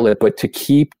this outlet, but to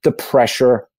keep the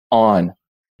pressure on,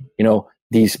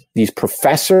 these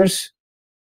professors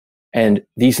and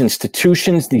these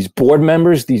institutions, these board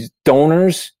members, these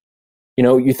donors,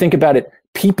 you think about it,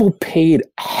 people paid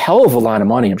a hell of a lot of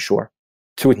money, I'm sure,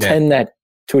 to attend that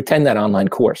online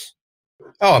course.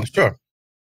 Oh, I'm sure.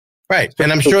 Right.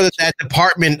 And I'm sure that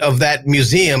department of that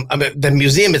museum, the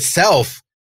museum itself,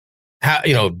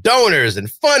 donors and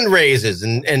fundraisers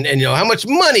and how much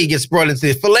money gets brought into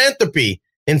the philanthropy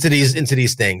into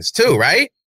these things too,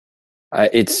 right?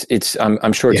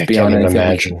 I'm sure it's beyond anything.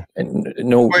 Imagine.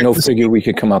 No figure we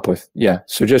could come up with. Yeah.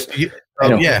 So just, if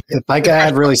I could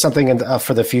add really something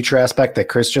for the future aspect that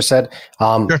Chris just said,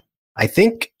 sure. I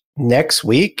think next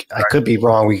week, I could be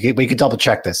wrong. We could double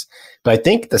check this, but I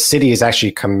think the city is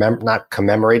actually not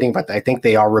commemorating, but I think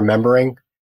they are remembering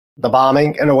the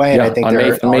bombing in a way. And I think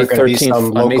there are going to be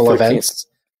some local events.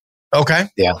 Okay.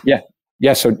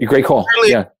 Yeah. So great call.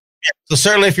 Certainly, so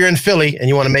certainly if you're in Philly and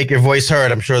you want to make your voice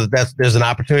heard, I'm sure there's an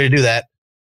opportunity to do that.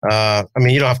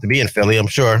 You don't have to be in Philly, I'm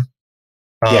sure.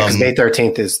 Because May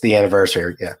 13th is the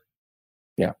anniversary.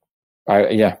 Yeah.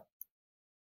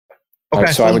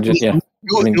 Okay. So I would just,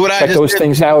 check those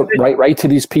things out, right to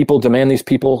these people, demand these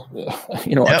people,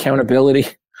 accountability.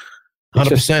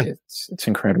 100%. It's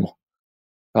incredible.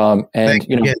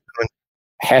 Hashtag,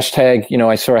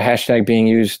 I saw a hashtag being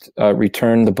used,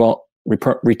 return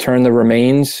the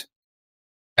remains.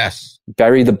 Yes.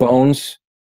 Bury the bones,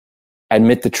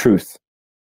 admit the truth.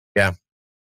 Yeah.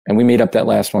 And we made up that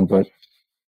last one, but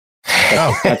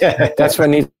that's what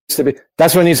needs to be.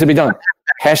 That's what needs to be done.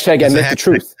 Hashtag admit the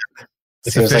truth.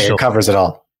 It seems like it covers it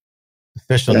all.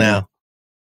 Official now.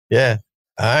 Yeah.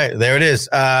 All right. There it is.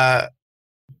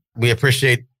 We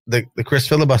appreciate the Chris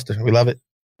filibuster. We love it.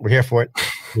 We're here for it.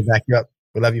 We back you up.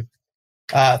 We love you.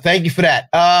 Thank you for that.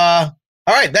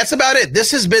 All right. That's about it.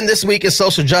 This has been This Week in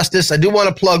Social Justice. I do want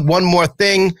to plug one more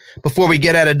thing before we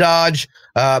get out of Dodge.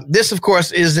 This, of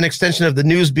course, is an extension of the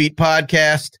Newsbeat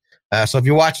podcast. So if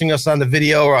you're watching us on the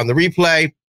video or on the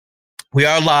replay, we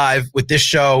are live with this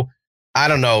show. I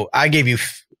don't know.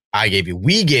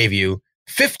 We gave you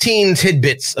 15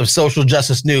 tidbits of social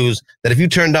justice news that if you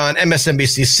turned on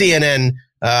MSNBC, CNN,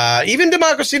 even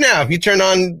Democracy Now!, if you turned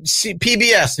on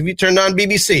PBS, if you turned on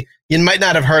BBC, you might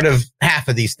not have heard of half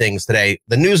of these things today.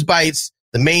 The news bites,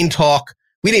 the main talk.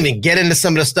 We didn't even get into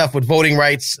some of the stuff with voting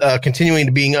rights continuing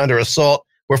to being under assault.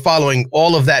 We're following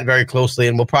all of that very closely,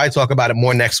 and we'll probably talk about it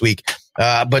more next week.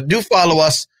 But do follow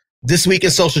us This Week in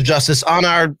Social Justice on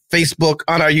our Facebook,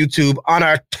 on our YouTube, on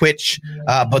our Twitch.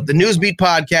 But the Newsbeat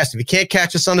podcast, if you can't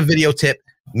catch us on the video tip,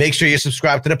 make sure you're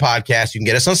subscribed to the podcast. You can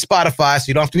get us on Spotify, so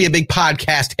you don't have to be a big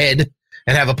podcast head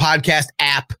and have a podcast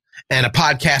app and a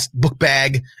podcast book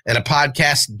bag and a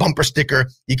podcast bumper sticker.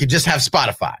 You could just have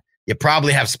Spotify. You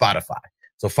probably have Spotify.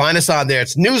 So find us on there.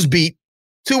 It's Newsbeat,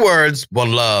 2 words,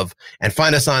 1 love. And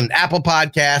find us on Apple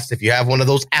Podcasts if you have one of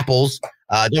those apples.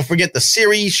 Don't forget the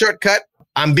Siri shortcut.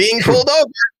 I'm being pulled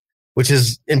over, which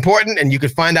is important, and you can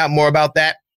find out more about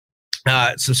that.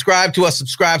 Subscribe to us.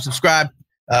 Subscribe.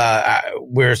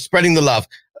 We're spreading the love.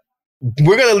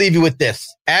 We're going to leave you with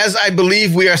this. As I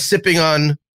believe we are sipping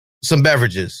on some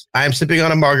beverages, I am sipping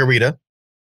on a margarita.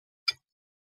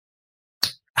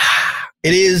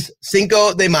 It is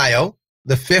Cinco de Mayo,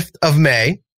 the 5th of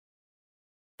May.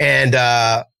 And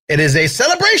it is a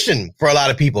celebration for a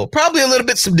lot of people. Probably a little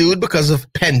bit subdued because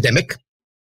of pandemic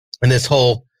and this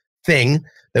whole thing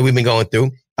that we've been going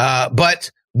through. But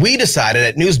we decided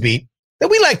at Newsbeat that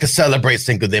we like to celebrate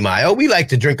Cinco de Mayo. We like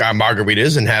to drink our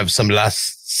margaritas and have some La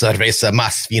Cerveza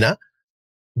Más Fina.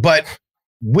 But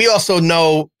we also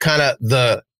know kind of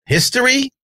the history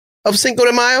of Cinco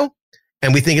de Mayo,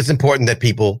 and we think it's important that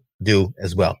people do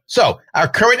as well. So our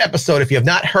current episode, if you have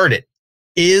not heard it,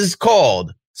 is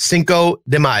called Cinco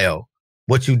de Mayo,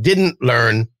 what you didn't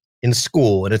learn in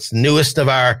school. And it's the newest of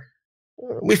our,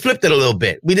 we flipped it a little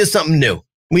bit. We did something new.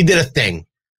 We did a thing.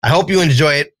 I hope you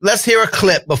enjoy it. Let's hear a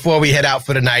clip before we head out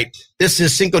for the night. This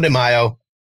is Cinco de Mayo,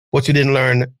 what you didn't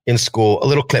learn in school. A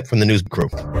little clip from the news crew.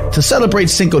 To celebrate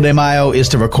Cinco de Mayo is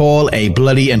to recall a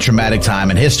bloody and traumatic time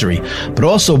in history, but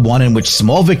also one in which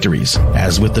small victories,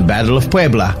 as with the Battle of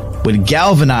Puebla, would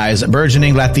galvanize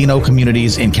burgeoning Latino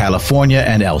communities in California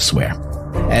and elsewhere.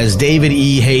 As David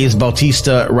E. Hayes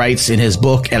Bautista writes in his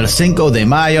book El Cinco de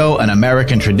Mayo, An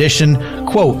American Tradition,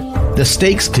 quote, "The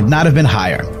stakes could not have been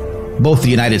higher. Both the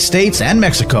United States and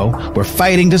Mexico were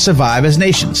fighting to survive as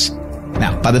nations."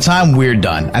 Now, by the time we're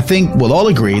done, I think we'll all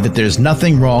agree that there's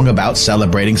nothing wrong about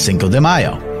celebrating Cinco de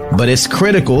Mayo, but it's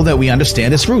critical that we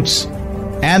understand its roots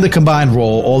and the combined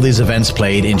role all these events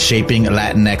played in shaping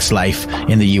Latinx life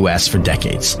in the U.S. for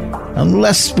decades.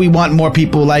 Unless we want more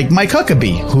people like Mike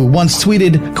Huckabee, who once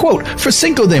tweeted, quote, "For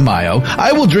Cinco de Mayo,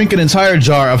 I will drink an entire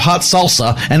jar of hot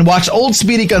salsa and watch old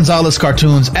Speedy Gonzalez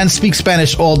cartoons and speak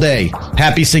Spanish all day.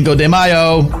 Happy Cinco de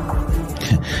Mayo."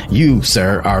 You,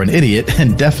 sir, are an idiot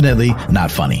and definitely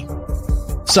not funny.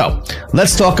 So,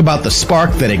 let's talk about the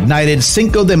spark that ignited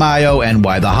Cinco de Mayo and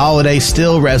why the holiday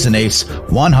still resonates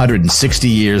 160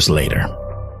 years later.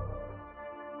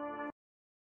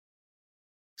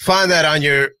 Find that on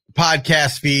your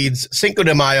podcast feeds. Cinco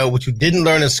de Mayo, which you didn't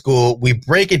learn in school. We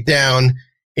break it down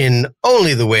in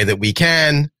only the way that we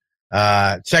can.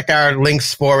 Check our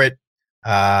links for it.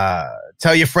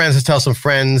 Tell your friends to tell some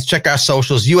friends. Check our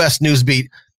socials, US Newsbeat.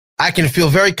 I can feel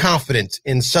very confident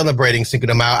in celebrating Cinco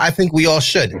de Mayo. I think we all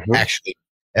should, actually.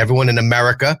 Everyone in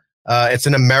America. It's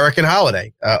an American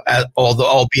holiday, although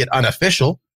albeit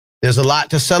unofficial. There's a lot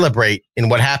to celebrate in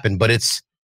what happened, but it's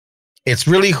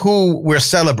really who we're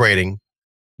celebrating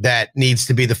that needs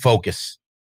to be the focus.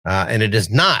 And it is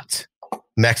not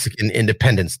Mexican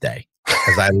Independence Day,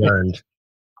 as I learned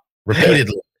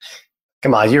repeatedly.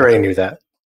 Come on, you already knew that.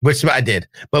 Which I did,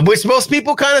 but which most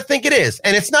people kind of think it is.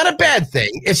 And it's not a bad thing.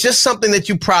 It's just something that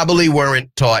you probably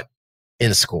weren't taught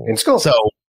in school. So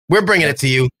we're bringing it to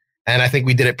you, and I think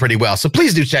we did it pretty well. So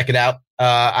please do check it out.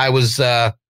 I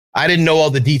didn't know all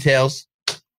the details,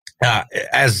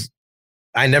 as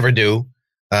I never do,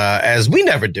 as we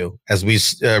never do, as we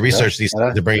research these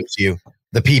things to bring it to you.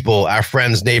 The people, our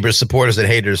friends, neighbors, supporters, and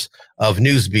haters of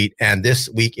Newsbeat and This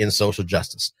Week in Social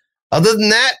Justice. Other than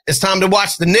that, it's time to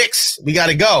watch the Knicks. We got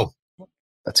to go.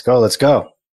 Let's go. Let's go.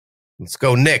 Let's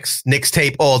go Knicks. Knicks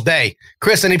tape all day.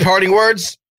 Chris, any parting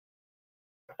words?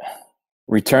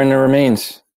 Return the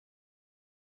remains.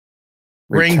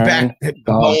 Bring back the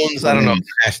bones. I don't know.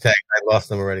 Hashtag. I lost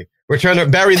them already.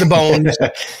 Bury the bones.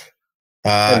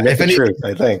 I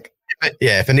think.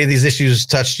 If any of these issues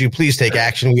touched you, please take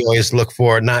action. We always look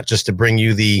for not just to bring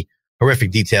you the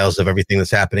horrific details of everything that's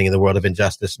happening in the world of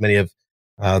injustice. Many of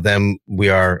them we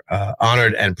are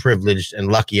honored and privileged and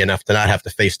lucky enough to not have to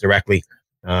face directly.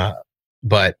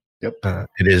 But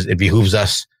it behooves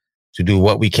us to do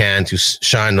what we can to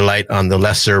shine the light on the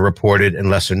lesser reported and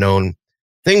lesser known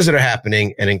things that are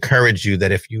happening, and encourage you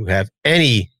that if you have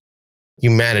any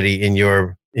humanity in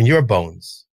your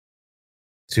bones,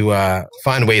 to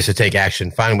find ways to take action,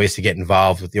 find ways to get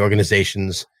involved with the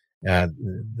organizations,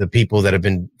 the people that have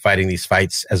been fighting these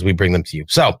fights as we bring them to you.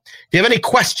 So if you have any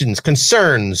questions,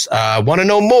 concerns, want to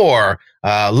know more,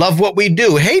 love what we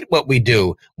do, hate what we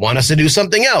do, want us to do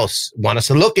something else, want us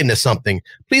to look into something,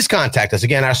 please contact us.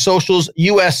 Again, our socials,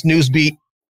 US Newsbeat,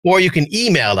 or you can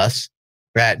email us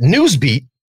at Newsbeat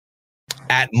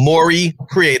at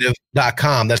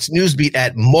MoreyCreative.com. That's Newsbeat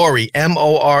at Morey,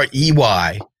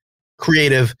 Morey,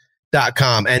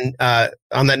 creative.com. And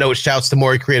on that note, shouts to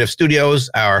Morey Creative Studios,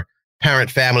 our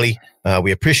parent family.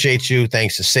 We appreciate you.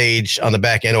 Thanks to Sage on the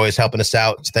back end, always helping us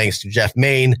out. Thanks to Jeff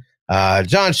Main,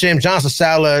 John Shim, John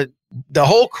Sasala, the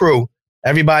whole crew,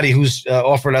 everybody who's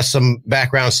offered us some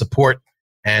background support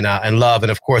and love.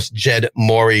 And of course, Jed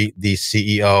Morey, the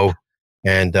CEO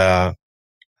and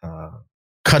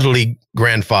cuddly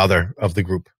grandfather of the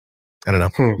group. I don't know,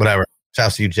 whatever.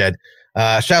 Shouts to you, Jed.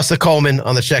 Shouts to Coleman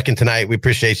on the check-in tonight. We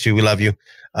appreciate you. We love you.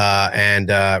 And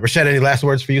Rashad, any last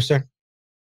words for you, sir?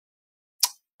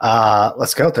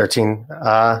 Let's go. 13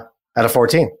 out of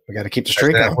 14. We got to keep the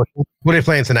streak going. What are they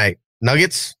playing tonight?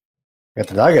 Nuggets? Got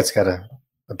the Nuggets. Got a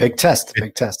big test.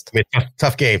 Big test.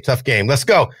 Tough game. Let's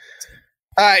go. All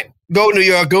right. Go New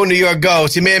York. Go New York. Go.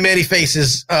 It's your man, Manny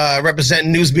Faces,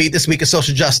 representing Newsbeat this week of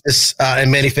social justice and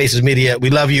Manny Faces Media. We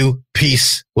love you.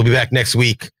 Peace. We'll be back next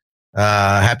week.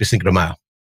 Happy Cinco de Mayo.